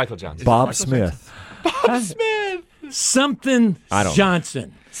got it. Michael Johnson. Bob Smith. Smith. Something I don't know.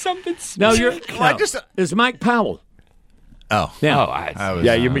 Johnson. Something No, you're. I No, just- it's Mike Powell. Oh. Now, I was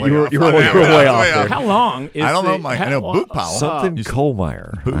Yeah, you way were off. you were I was way off there. how long is I don't know, the- Mike. I how- know Boot Powell. Something You said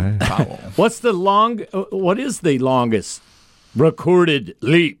Kohlmeyer. Boot Powell. What's the what is the longest recorded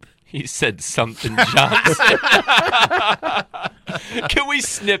leap? He said something Johnson. Can we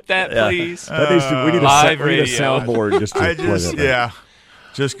snip that, please? That needs to, we need a, Live we need a radio. soundboard just to I play just, that. yeah.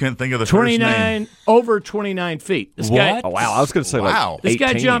 Just couldn't think of the first name. 29 over 29 feet. This guy. What? Oh, wow. I was going to say Wow. like This 18.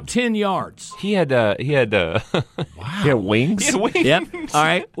 guy jumped 10 yards. He had He had wings? wings. Yep. All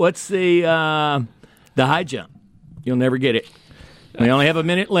right. What's the high jump? You'll never get it. We only have a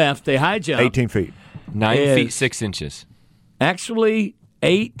minute left. The high jump. 18 feet. 9 Is- feet 6 inches. Actually,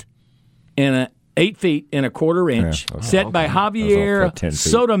 8 feet and a quarter inch, Yeah, okay. set by That was off Javier by 10 feet.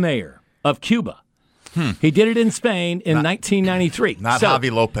 Sotomayor of Cuba. He did it in Spain in 1993. Not So- Javi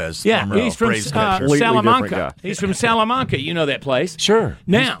Lopez. Yeah, former he's from Braves catcher. Completely different Salamanca. guy. He's from Salamanca. You know that place. Sure.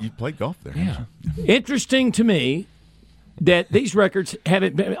 Now, You played golf there. Yeah. interesting to me that these records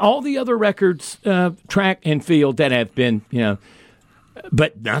haven't been, all the other records, track and field, that have been,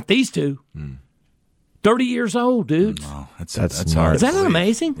 but not these two. 30 years old, dudes. Oh, that's That's hard. nuts. Is that to not believe.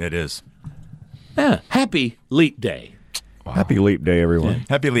 amazing? It is. Yeah. Happy Leap Day. Happy Leap Day, everyone.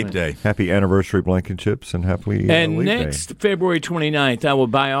 Happy Leap Day. Happy anniversary Blankenchips and happy And Leap next Day. February 29th, I will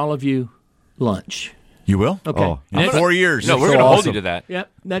buy all of you lunch. You will? Okay. Oh, In Next- 4 years. No, we're so going to hold awesome. you to that.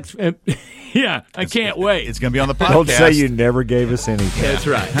 Yep. Next. Yeah, I can't wait. It's going to be on the podcast. Don't say you never gave us anything. That's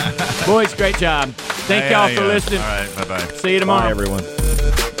right. Boys, great job. Thank y'all for listening. All right. Bye-bye. See you tomorrow. Bye, everyone.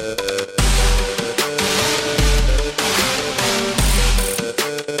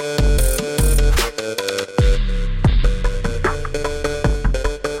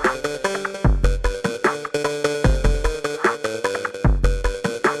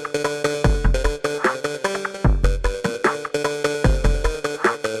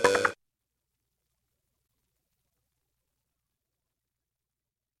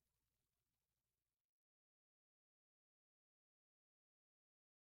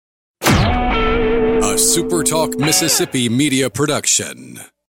 SuperTalk Mississippi Media Production.